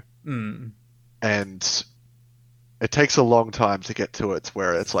slow, and it takes a long time to get to it.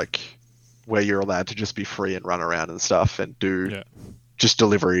 Where it's like where you're allowed to just be free and run around and stuff and do just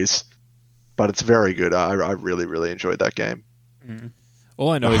deliveries. But it's very good. I really, really enjoyed that game. All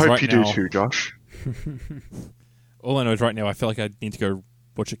I know I is hope right you now. do too, Josh. All I know is right now. I feel like I need to go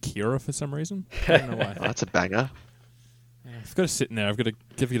watch Akira for some reason. I don't know why. Oh, that's a banger. I've got to sit in there. I've got to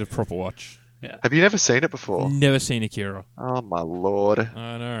give it a proper watch. Have you never seen it before? Never seen Akira. Oh my lord!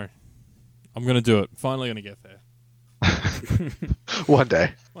 I know. I'm gonna do it. Finally gonna get there. One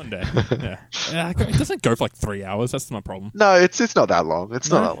day. One day. Yeah. It doesn't go for like 3 hours. That's my problem. No, it's not that long.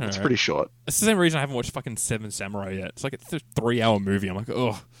 It's not that long. It's Alright. pretty short. It's the same reason I haven't watched fucking Seven Samurai yet. It's like a 3-hour movie. I'm like,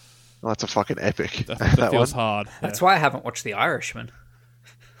 oh, Oh, that's a fucking epic. that that feels one. hard. that's why I haven't watched The Irishman.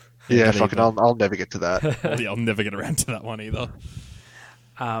 Yeah, me fucking. neither. I'll never get to that. Yeah, I'll never get around to that one either.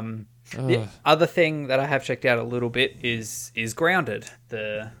 The other thing that I have checked out a little bit is Grounded.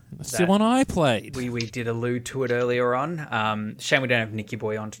 That's the one I played. We did allude to it earlier on. Shame we don't have Nicky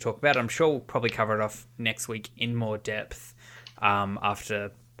Boy on to talk about it. I'm sure we'll probably cover it off next week in more depth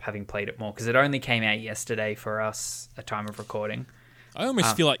after having played it more, because it only came out yesterday for us at time of recording. I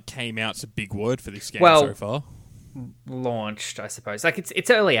almost feel like came out's a big word for this game Well, so far. Launched, I suppose. Like it's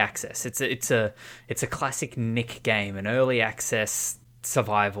early access. It's a classic Nick game, an early access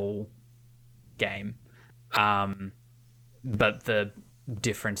survival game. But the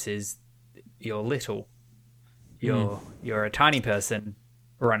difference is you're little. You're a tiny person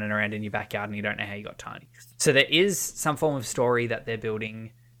running around in your backyard and you don't know how you got tiny. So there is some form of story that they're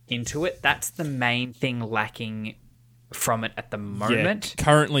building into it. That's the main thing lacking from it at the moment. Yeah,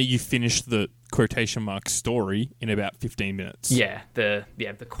 currently you finish the quotation mark story in about 15 minutes. Yeah, the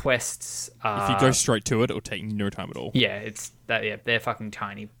quests are... If you go straight to it, it'll take no time at all. Yeah, it's that. Yeah, they're fucking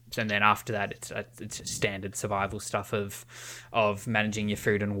tiny. And then after that, it's standard survival stuff of managing your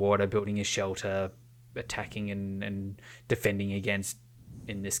food and water, building your shelter, attacking and defending against,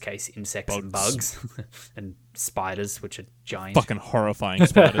 in this case, insects and bugs and spiders, which are giant. Fucking horrifying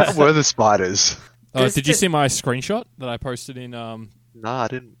spiders. What were the spiders? Did you see my screenshot that I posted in? Nah, I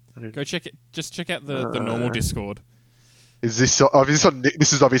didn't. Go check it. Just check out the normal Discord. Is this?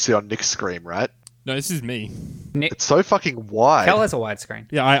 This is obviously on Nick's screen, right? No, this is me. Nick, It's so fucking wide. Kel has a widescreen.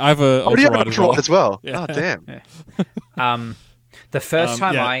 Yeah, I have a Oh, do you have ultra an wide as ultra well. as well? Yeah. Oh, damn. The first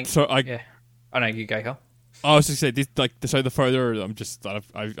time I yeah. Oh no, you go, Kel. I was just saying this, so the photo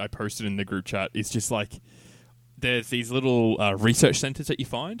I posted in the group chat is just like there's these little research centers that you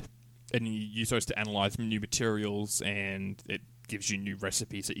find, and you use those to analyze new materials, and it gives you new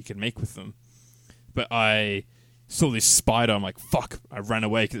recipes that you can make with them. But I saw this spider. I'm like, fuck! I ran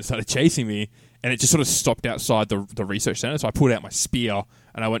away because it started chasing me, and it just sort of stopped outside the research center. So I pulled out my spear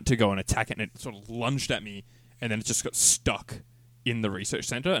and I went to go and attack it, and it sort of lunged at me, and then it just got stuck in the research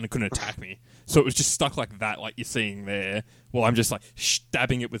center and it couldn't attack me. So it was just stuck like that, like you're seeing there, while I'm just like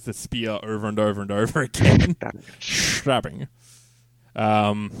stabbing it with the spear over and over and over again. Stabbing.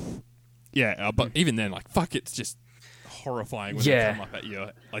 But even then, like, fuck, it's just horrifying when they come up at you.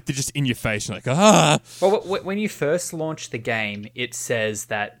 Like, they're just in your face, and like, ah! Well, when you first launch the game, it says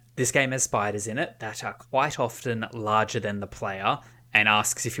that this game has spiders in it that are quite often larger than the player, and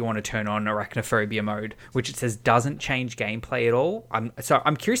asks if you want to turn on arachnophobia mode, which it says doesn't change gameplay at all.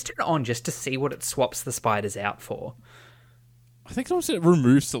 I'm curious to turn it on just to see what it swaps the spiders out for. I think someone said it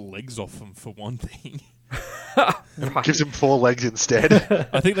removes the legs off them, for one thing. Right. Gives him 4 legs instead.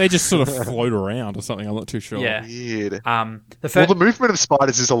 I think they just sort of float around or something. I'm not too sure. Yeah. Weird. The movement of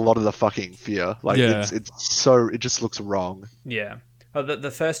spiders is a lot of the fucking fear. Like, Yeah. it's so... It just looks wrong. Yeah. Well,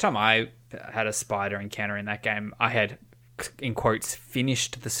 the first time I had a spider encounter in that game, I had, in quotes,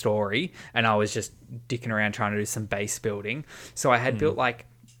 finished the story, and I was just dicking around trying to do some base building. So I had built like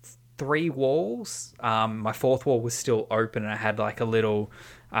 3 walls. My 4th wall was still open, and I had like a little,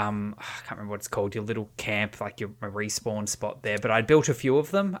 I can't remember what it's called, your little camp, like your respawn spot there. But I built a few of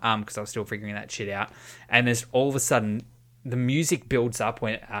them because I was still figuring that shit out. And there's all of a sudden the music builds up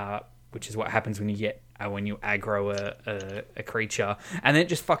when, which is what happens when you get when you aggro a creature, and then it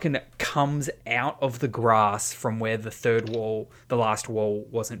just fucking comes out of the grass from where the last wall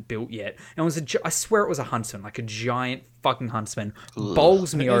wasn't built yet. And it was I swear it was a huntsman, like a giant fucking huntsman,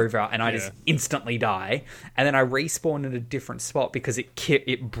 bowls me over, and I just instantly die. And then I respawn in a different spot because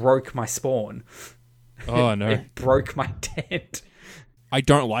it broke my spawn. Oh no! It broke my tent. I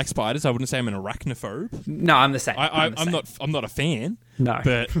don't like spiders. I wouldn't say I'm an arachnophobe. No, I'm the same. I'm not a fan. No.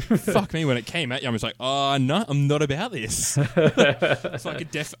 But fuck me, when it came at you, I was like, oh no, I'm not about this. So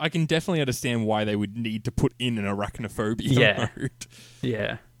I can definitely understand why they would need to put in an arachnophobia mode.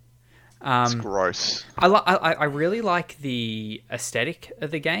 Yeah. It's gross. I really like the aesthetic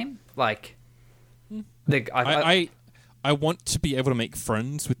of the game. Like, I want to be able to make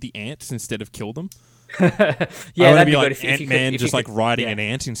friends with the ants instead of kill them. Yeah, I want to that'd be be like good if Ant-Man, you just like riding an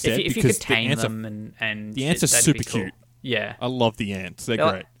ant instead. If you because could tame the ants them and the ants are that'd super be cool. cute. Yeah, I love the ants. They're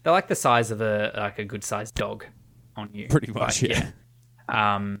great. They're like the size of a good sized dog on you. Pretty much, like, yeah.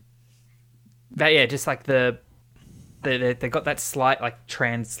 But yeah, just like they got that slight like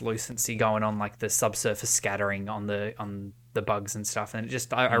translucency going on, like the subsurface scattering on the bugs and stuff, and it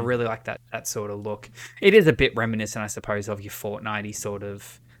just I really like that sort of look. It is a bit reminiscent, I suppose, of your Fortnite-y sort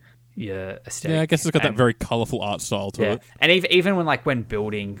of aesthetic. Yeah, I guess it's got that very colourful art style to it. And even when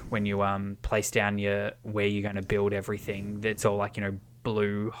building, when you place down where you're going to build everything, it's all like,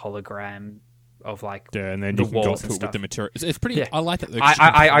 blue hologram of like and then the you can go walls to and it stuff. with the material. It's pretty. Yeah. I like that.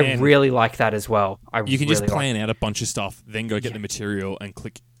 I really like that as well. You can just plan out a bunch of stuff, then go get the material and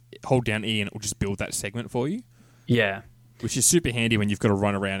hold down E, and it will just build that segment for you. Yeah. Which is super handy when you've got to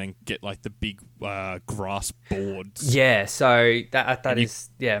run around and get like the big grass boards. Yeah, so that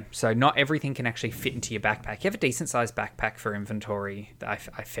is so not everything can actually fit into your backpack. You have a decent sized backpack for inventory that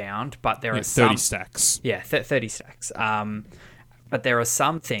I found, but there are 30 stacks. Yeah, 30 stacks. But there are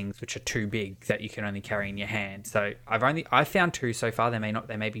some things which are too big that you can only carry in your hand. So I found 2 so far. There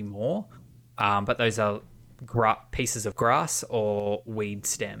may be more, but those are pieces of grass or weed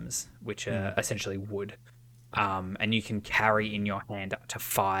stems, which are essentially wood. And you can carry in your hand up to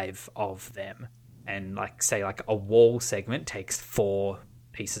 5 of them. And say a wall segment takes 4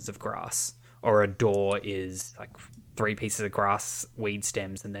 pieces of grass, or a door is like 3 pieces of grass, weed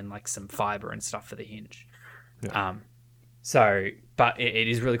stems, and then like some fiber and stuff for the hinge. Yeah. But it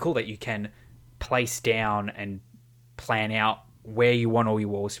is really cool that you can place down and plan out where you want all your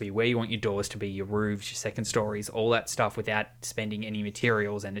walls to be, where you want your doors to be, your roofs, your second stories, all that stuff without spending any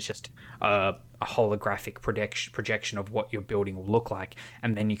materials, and it's just a holographic projection of what your building will look like,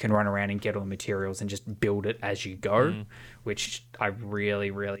 and then you can run around and get all the materials and just build it as you go, which I really,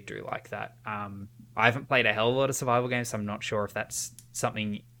 really do like that. I haven't played a hell of a lot of survival games, so I'm not sure if that's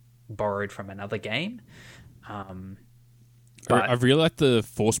something borrowed from another game. But I really like the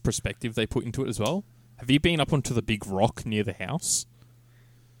forced perspective they put into it as well. Have you been up onto the big rock near the house?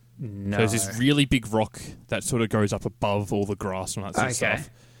 No. So there's this really big rock that sort of goes up above all the grass and that sort of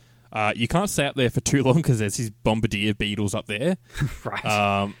stuff. You can't stay up there for too long because there's these bombardier beetles up there.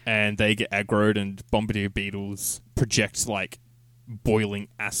 Right. And they get aggroed, and bombardier beetles project like boiling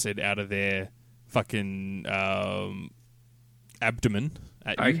acid out of their fucking abdomen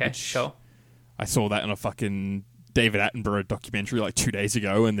at you. Okay, sure. I saw that in a fucking David Attenborough documentary like 2 days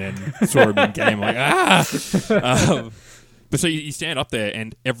ago, and then saw him in game like but so you stand up there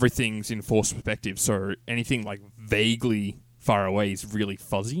and everything's in forced perspective, so anything like vaguely far away is really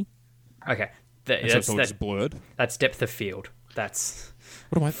fuzzy. Okay, that's all just blurred. That's depth of field. That's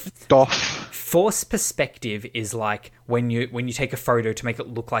what am I? Forced perspective is like when you take a photo to make it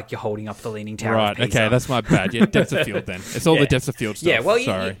look like you're holding up the Leaning Tower. Right. Of Pisa. Okay, that's my bad. Yeah, depth of field. Then it's all the depth of field stuff. Yeah. Well,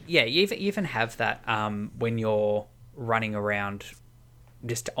 sorry. you even have that when you're running around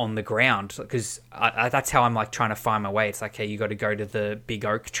just on the ground, because that's how I'm like trying to find my way. It's like, hey, you got to go to the big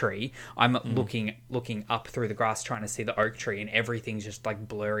oak tree. I'm looking up through the grass trying to see the oak tree, and everything's just like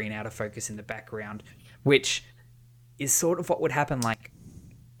blurry and out of focus in the background, which is sort of what would happen. Like,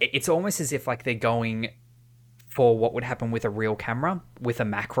 it's almost as if like they're going for what would happen with a real camera with a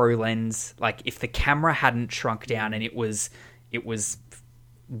macro lens. Like if the camera hadn't shrunk down and it was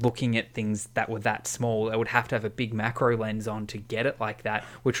looking at things that were that small, it would have to have a big macro lens on to get it like that,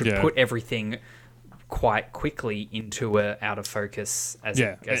 which would put everything quite quickly into a out of focus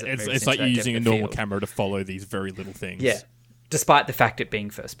it's like using a normal camera to follow these very little things. Yeah, despite the fact it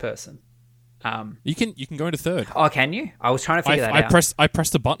being first person. You can go into third. Oh, can you? I was trying to figure that out. I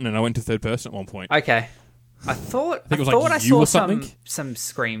pressed a button and I went to third person at one point. Okay. I thought it was I like saw or something. some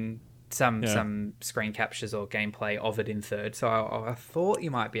screen captures or gameplay of it in third. So I thought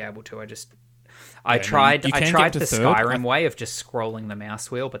you might be able to. I tried the Skyrim way of just scrolling the mouse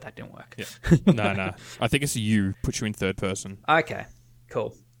wheel, but that didn't work. Yeah. No. I think it's you puts you in third person. Okay.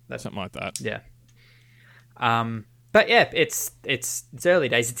 Cool. That's something like that. Yeah. But yeah, it's early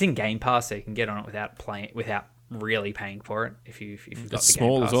days. It's in Game Pass, so you can get on it without really paying for it. If you've got it's the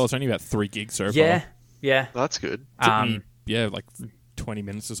small Game Pass. as well. It's only about 3 gigs so Yeah. far. Yeah. That's good. Took me, like 20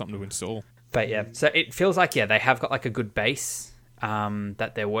 minutes or something to install. But yeah, so it feels like they have got like a good base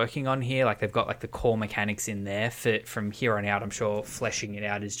that they're working on here. Like they've got like the core mechanics in there from here on out. I'm sure fleshing it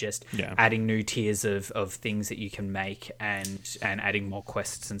out is just adding new tiers of things that you can make and adding more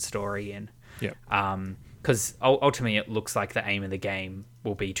quests and story in. Yeah. Because ultimately it looks like the aim of the game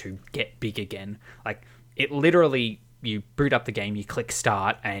will be to get big again. Like it literally, you boot up the game, you click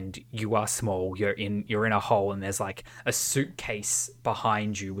start, and you are small. You're in a hole, and there's like a suitcase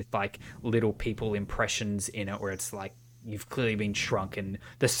behind you with like little people impressions in it, where it's like you've clearly been shrunk, and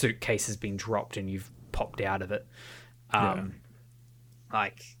the suitcase has been dropped, and you've popped out of it.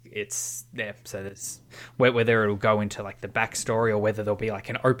 Like it's there. So there's whether it'll go into like the backstory or whether there'll be like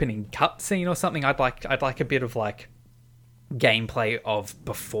an opening cutscene or something. I'd like a bit of like gameplay of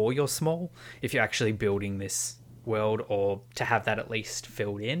before you're small, if you're actually building this world, or to have that at least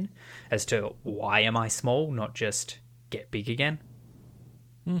filled in as to why am I small, not just get big again.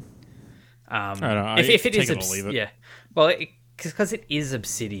 I don't know. If it take is it or leave it. yeah, well, because it is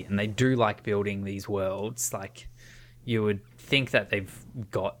Obsidian, they do like building these worlds. Like you would think that they've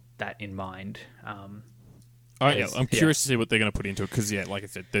got that in mind. I'm curious to see what they're going to put into it because, like I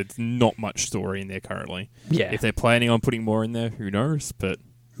said, there's not much story in there currently. Yeah, if they're planning on putting more in there, who knows? But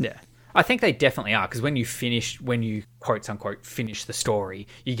yeah, I think they definitely are, because when you quote unquote finish the story,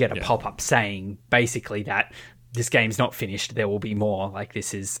 you get a pop up saying basically that this game's not finished. There will be more. Like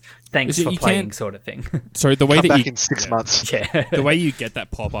this is thanks for playing, sort of thing. So the way Come that back in 6 months. Yeah, the way you get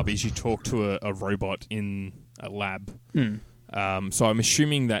that pop up is you talk to a robot in a lab. So I'm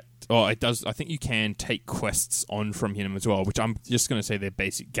assuming that it does. I think you can take quests on from him as well, which I'm just going to say they're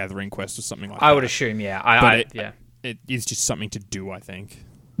basic gathering quests or something like that. I would assume, yeah. It is just something to do, I think.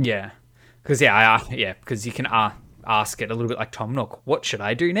 Yeah, because because you can ask it a little bit like Tom Nook. What should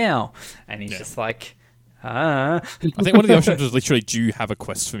I do now? And he's just like, I think one of the options was literally, do you have a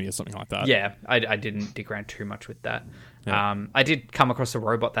quest for me or something like that? Yeah, I didn't dig around too much with that. Yeah. I did come across a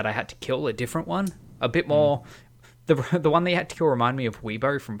robot that I had to kill, a different one, a bit more. The one that you had to kill reminded me of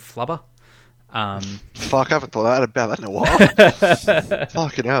Weebo from Flubber. Fuck, I haven't thought about that in a while.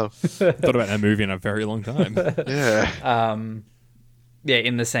 Fucking hell. Thought about that movie in a very long time. Yeah.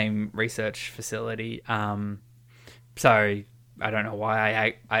 In the same research facility. So I don't know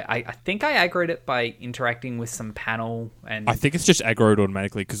why I think I aggroed it by interacting with some panel, and I think it's just aggroed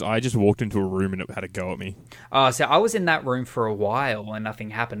automatically because I just walked into a room and it had a go at me. Oh, so I was in that room for a while and nothing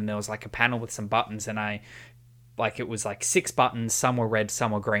happened. And there was like a panel with some buttons, and it was like 6 buttons, some were red,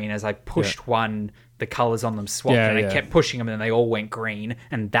 some were green. As I pushed one, the colors on them swapped, and I kept pushing them, and they all went green,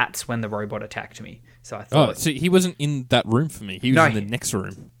 and that's when the robot attacked me. So I thought, so he wasn't in that room for me. He was in the next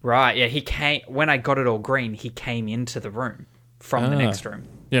room. Right? Yeah, he came when I got it all green. He came into the room from the next room.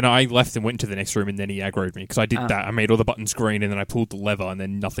 Yeah, no, I left and went to the next room, and then he aggroed me because I did that. I made all the buttons green, and then I pulled the lever, and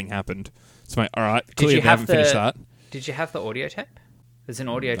then nothing happened. So I'm like, all right, clearly I haven't finished that. Did you have the audio tape? There's an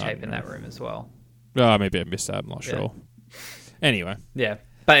audio tape in that room as well. Oh, maybe I missed that. I'm not sure. Anyway. Yeah.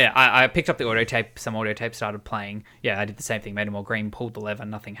 But yeah, I picked up the audio tape. Some audio tape started playing. Yeah, I did the same thing. Made them all green, pulled the lever,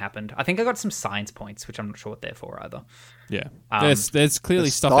 nothing happened. I think I got some science points, which I'm not sure what they're for either. Yeah. There's clearly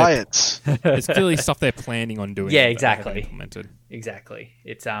stuff. Science. There's clearly stuff they're planning on doing. Yeah, exactly. Implemented. Exactly.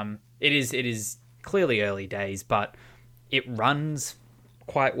 It's it is clearly early days, but it runs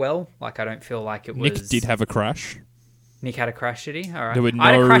quite well. Like I don't feel like it was. Nick did have a crash. Nick had a crash, did he? All right. There were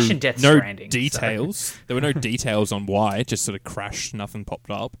I had a crash in Death Stranding. Details. So. There were no details on why. It just sort of crashed. Nothing popped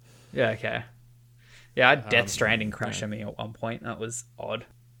up. Yeah, okay. Yeah, I had Death Stranding crash on me at one point. That was odd.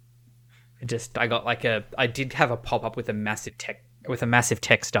 I got like I did have a pop-up with a massive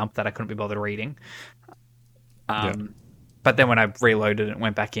text dump that I couldn't be bothered reading. But then when I reloaded it and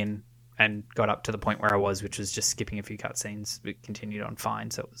went back in and got up to the point where I was, which was just skipping a few cutscenes, it continued on fine.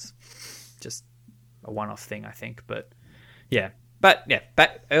 So it was just a one-off thing, I think. But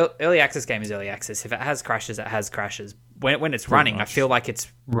early access game is early access. If it has crashes, it has crashes. When it's running, I feel like it's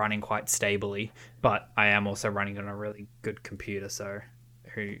running quite stably, but I am also running on a really good computer, so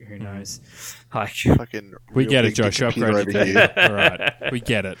who knows? Like, Fucking We real get it, big Josh. You're computer upgrading over here. All right, we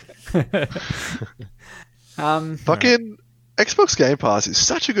get it. Fucking Xbox Game Pass is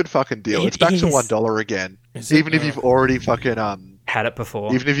such a good fucking deal. It It's back to is. $1 again, Is it? even if you've already fucking had it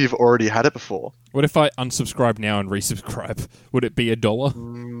before. even if you've already had it before. What if I unsubscribe now and resubscribe? Would it be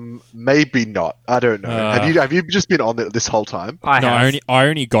 $1? Maybe not. I don't know. Have you just been on it this whole time? I have. I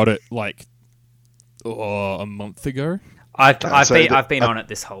only got it like a month ago. I've so been on it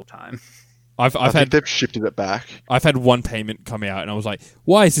this whole time. I've I think had they've shifted it back. I've had one payment come out, and I was like,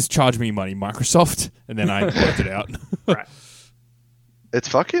 "Why is this charging me money, Microsoft?" And then I worked it out. Right. It's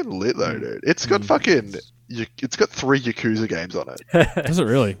fucking lit though, dude. It's got it's got 3 Yakuza games on it. Does it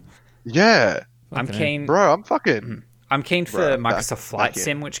really? Yeah, I'm Okay. keen. bro, I'm fucking. I'm keen for Right, Microsoft back Flight in.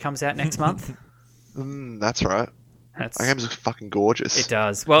 Sim, which comes out next month. That's right. That's, That game's fucking gorgeous. it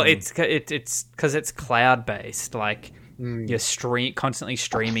does. Well, it's because it's cloud based. Like you're constantly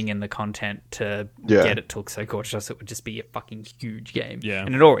streaming in the content to Yeah. get it to look so gorgeous. It would just be a fucking huge game. Yeah.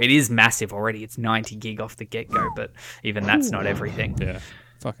 and it is massive already. It's 90 gig off the get go, but even that's not everything. Yeah.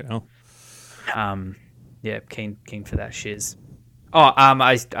 Fucking hell. Yeah, keen for that shiz. Oh,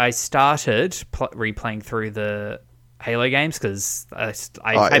 I started replaying through the Halo games because I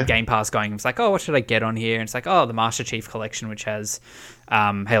had Game Pass going. I was like, oh, what should I get on here? And it's like, oh, the Master Chief Collection, which has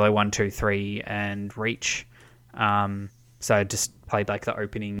Halo 1, 2, 3, and Reach. So I just played like the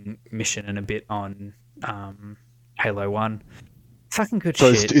opening mission and a bit on Halo 1. Fucking good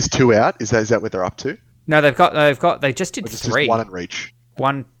So shit. is 2 out? Is that what they're up to? No, they just did Or just 3. 1 and Reach?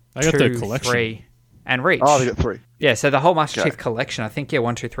 1, I got the 2, collection. 3, and Reach. Oh, they got 3. Yeah, so the whole Master Okay. Chief Collection, I think,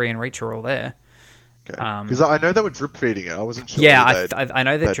 1, 2, 3, and Reach are all there. Okay. Because I know they were drip feeding it. I wasn't sure. Yeah, whether I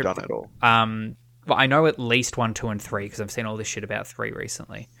know they're they'd done it all. Well, I know at least 1, 2, and 3 because I've seen all this shit about 3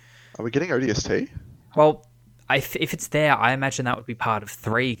 recently. Are we getting ODST? Well, if it's there, I imagine that would be part of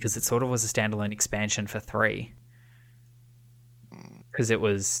 3 because it sort of was a standalone expansion for 3. Because it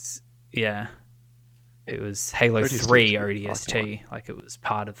was Halo ODST 3 was good. ODST, like it was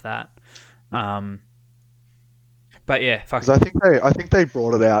part of that. But yeah, fuck. Because I think they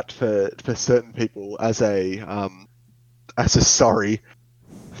brought it out for certain people as a sorry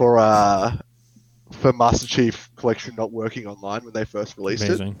for Master Chief Collection not working online when they first released it.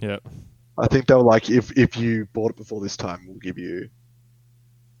 Amazing. Yeah. I think they were like, if you bought it before this time, we'll give you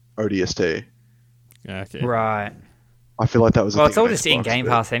ODST. Okay. Right. I feel like that was. Well, a it's thing all with just in Xbox, Game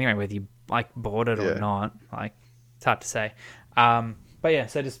but- Pass anyway, whether you like bought it or Yeah. not. Like it's hard to say. But yeah,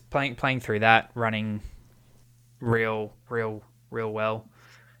 so just playing through that, running real well.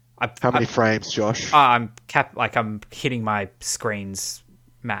 How many frames, Josh? I'm hitting my screen's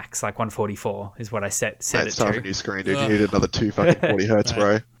max, like 144 is what I set It's it time for a to. new screen, dude. You need another 240 hertz,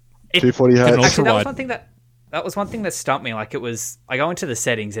 bro. It- 240 hertz. also- Actually, that was wide. one thing that was one thing that stumped me. Like it was, I go into the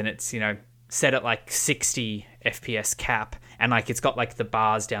settings and it's set at like 60 FPS cap, and like it's got like the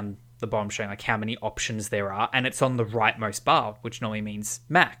bars down the bottom showing like how many options there are, and it's on the rightmost bar, which normally means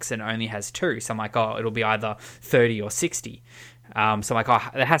max, and it only has 2. So I'm like, oh, it'll be either 30 or 60. So I'm like, oh,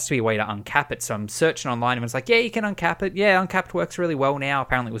 there has to be a way to uncap it. So I'm searching online, and it's like, yeah, you can uncap it. Yeah, uncapped works really well now.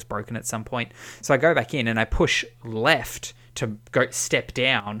 Apparently, it was broken at some point. So I go back in and I push left to go step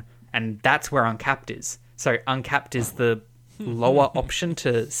down, and that's where uncapped is. So uncapped is the lower option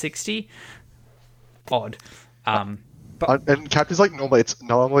to 60. Odd. And cap is like it's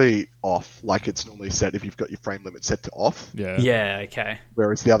normally off, like it's normally set if you've got your frame limit set to off, Yeah. Yeah. Okay.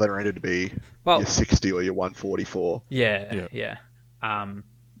 whereas the other end would be Well, your 60 or your 144. yeah.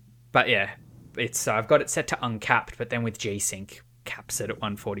 But yeah, it's I've got it set to uncapped, but then with G-Sync caps it at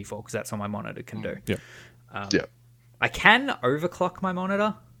 144 because that's what my monitor can do. Yeah. Yeah. I can overclock my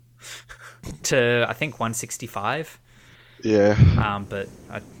monitor to I think 165, Yeah, but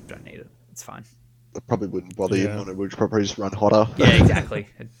I don't need it. It's fine. that probably wouldn't bother Yeah. you. It would probably just run hotter. Yeah, exactly.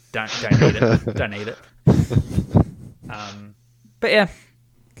 Don't need it. Don't need it. But yeah,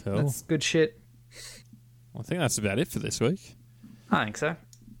 Cool. that's good shit. I think that's about it for this week. I think so.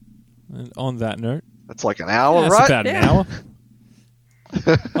 And on that note, That's like an hour, that's right? about an Yeah. hour.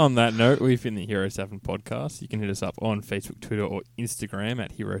 On that note, we've been the Heroes Tavern podcast. You can hit us up on Facebook, Twitter, or Instagram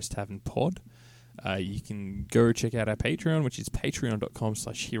at Heroes Tavern Pod. You can go check out our Patreon, which is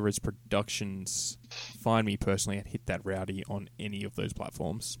patreon.com/Heroes Productions. Find me personally at Hit That Rowdy on any of those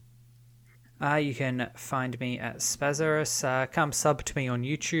platforms. You can find me at Spazarus. Come sub to me on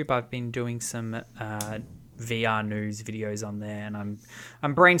YouTube. I've been doing some VR news videos on there, and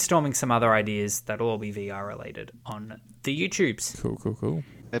I'm brainstorming some other ideas that'll all be VR related on the YouTubes. Cool.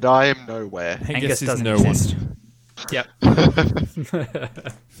 And I am nowhere. Angus is doesn't no exist. one. Yep.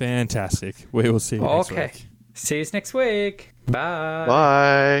 Fantastic. We will see you next Okay. week. See you next week. Bye.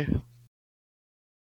 Bye.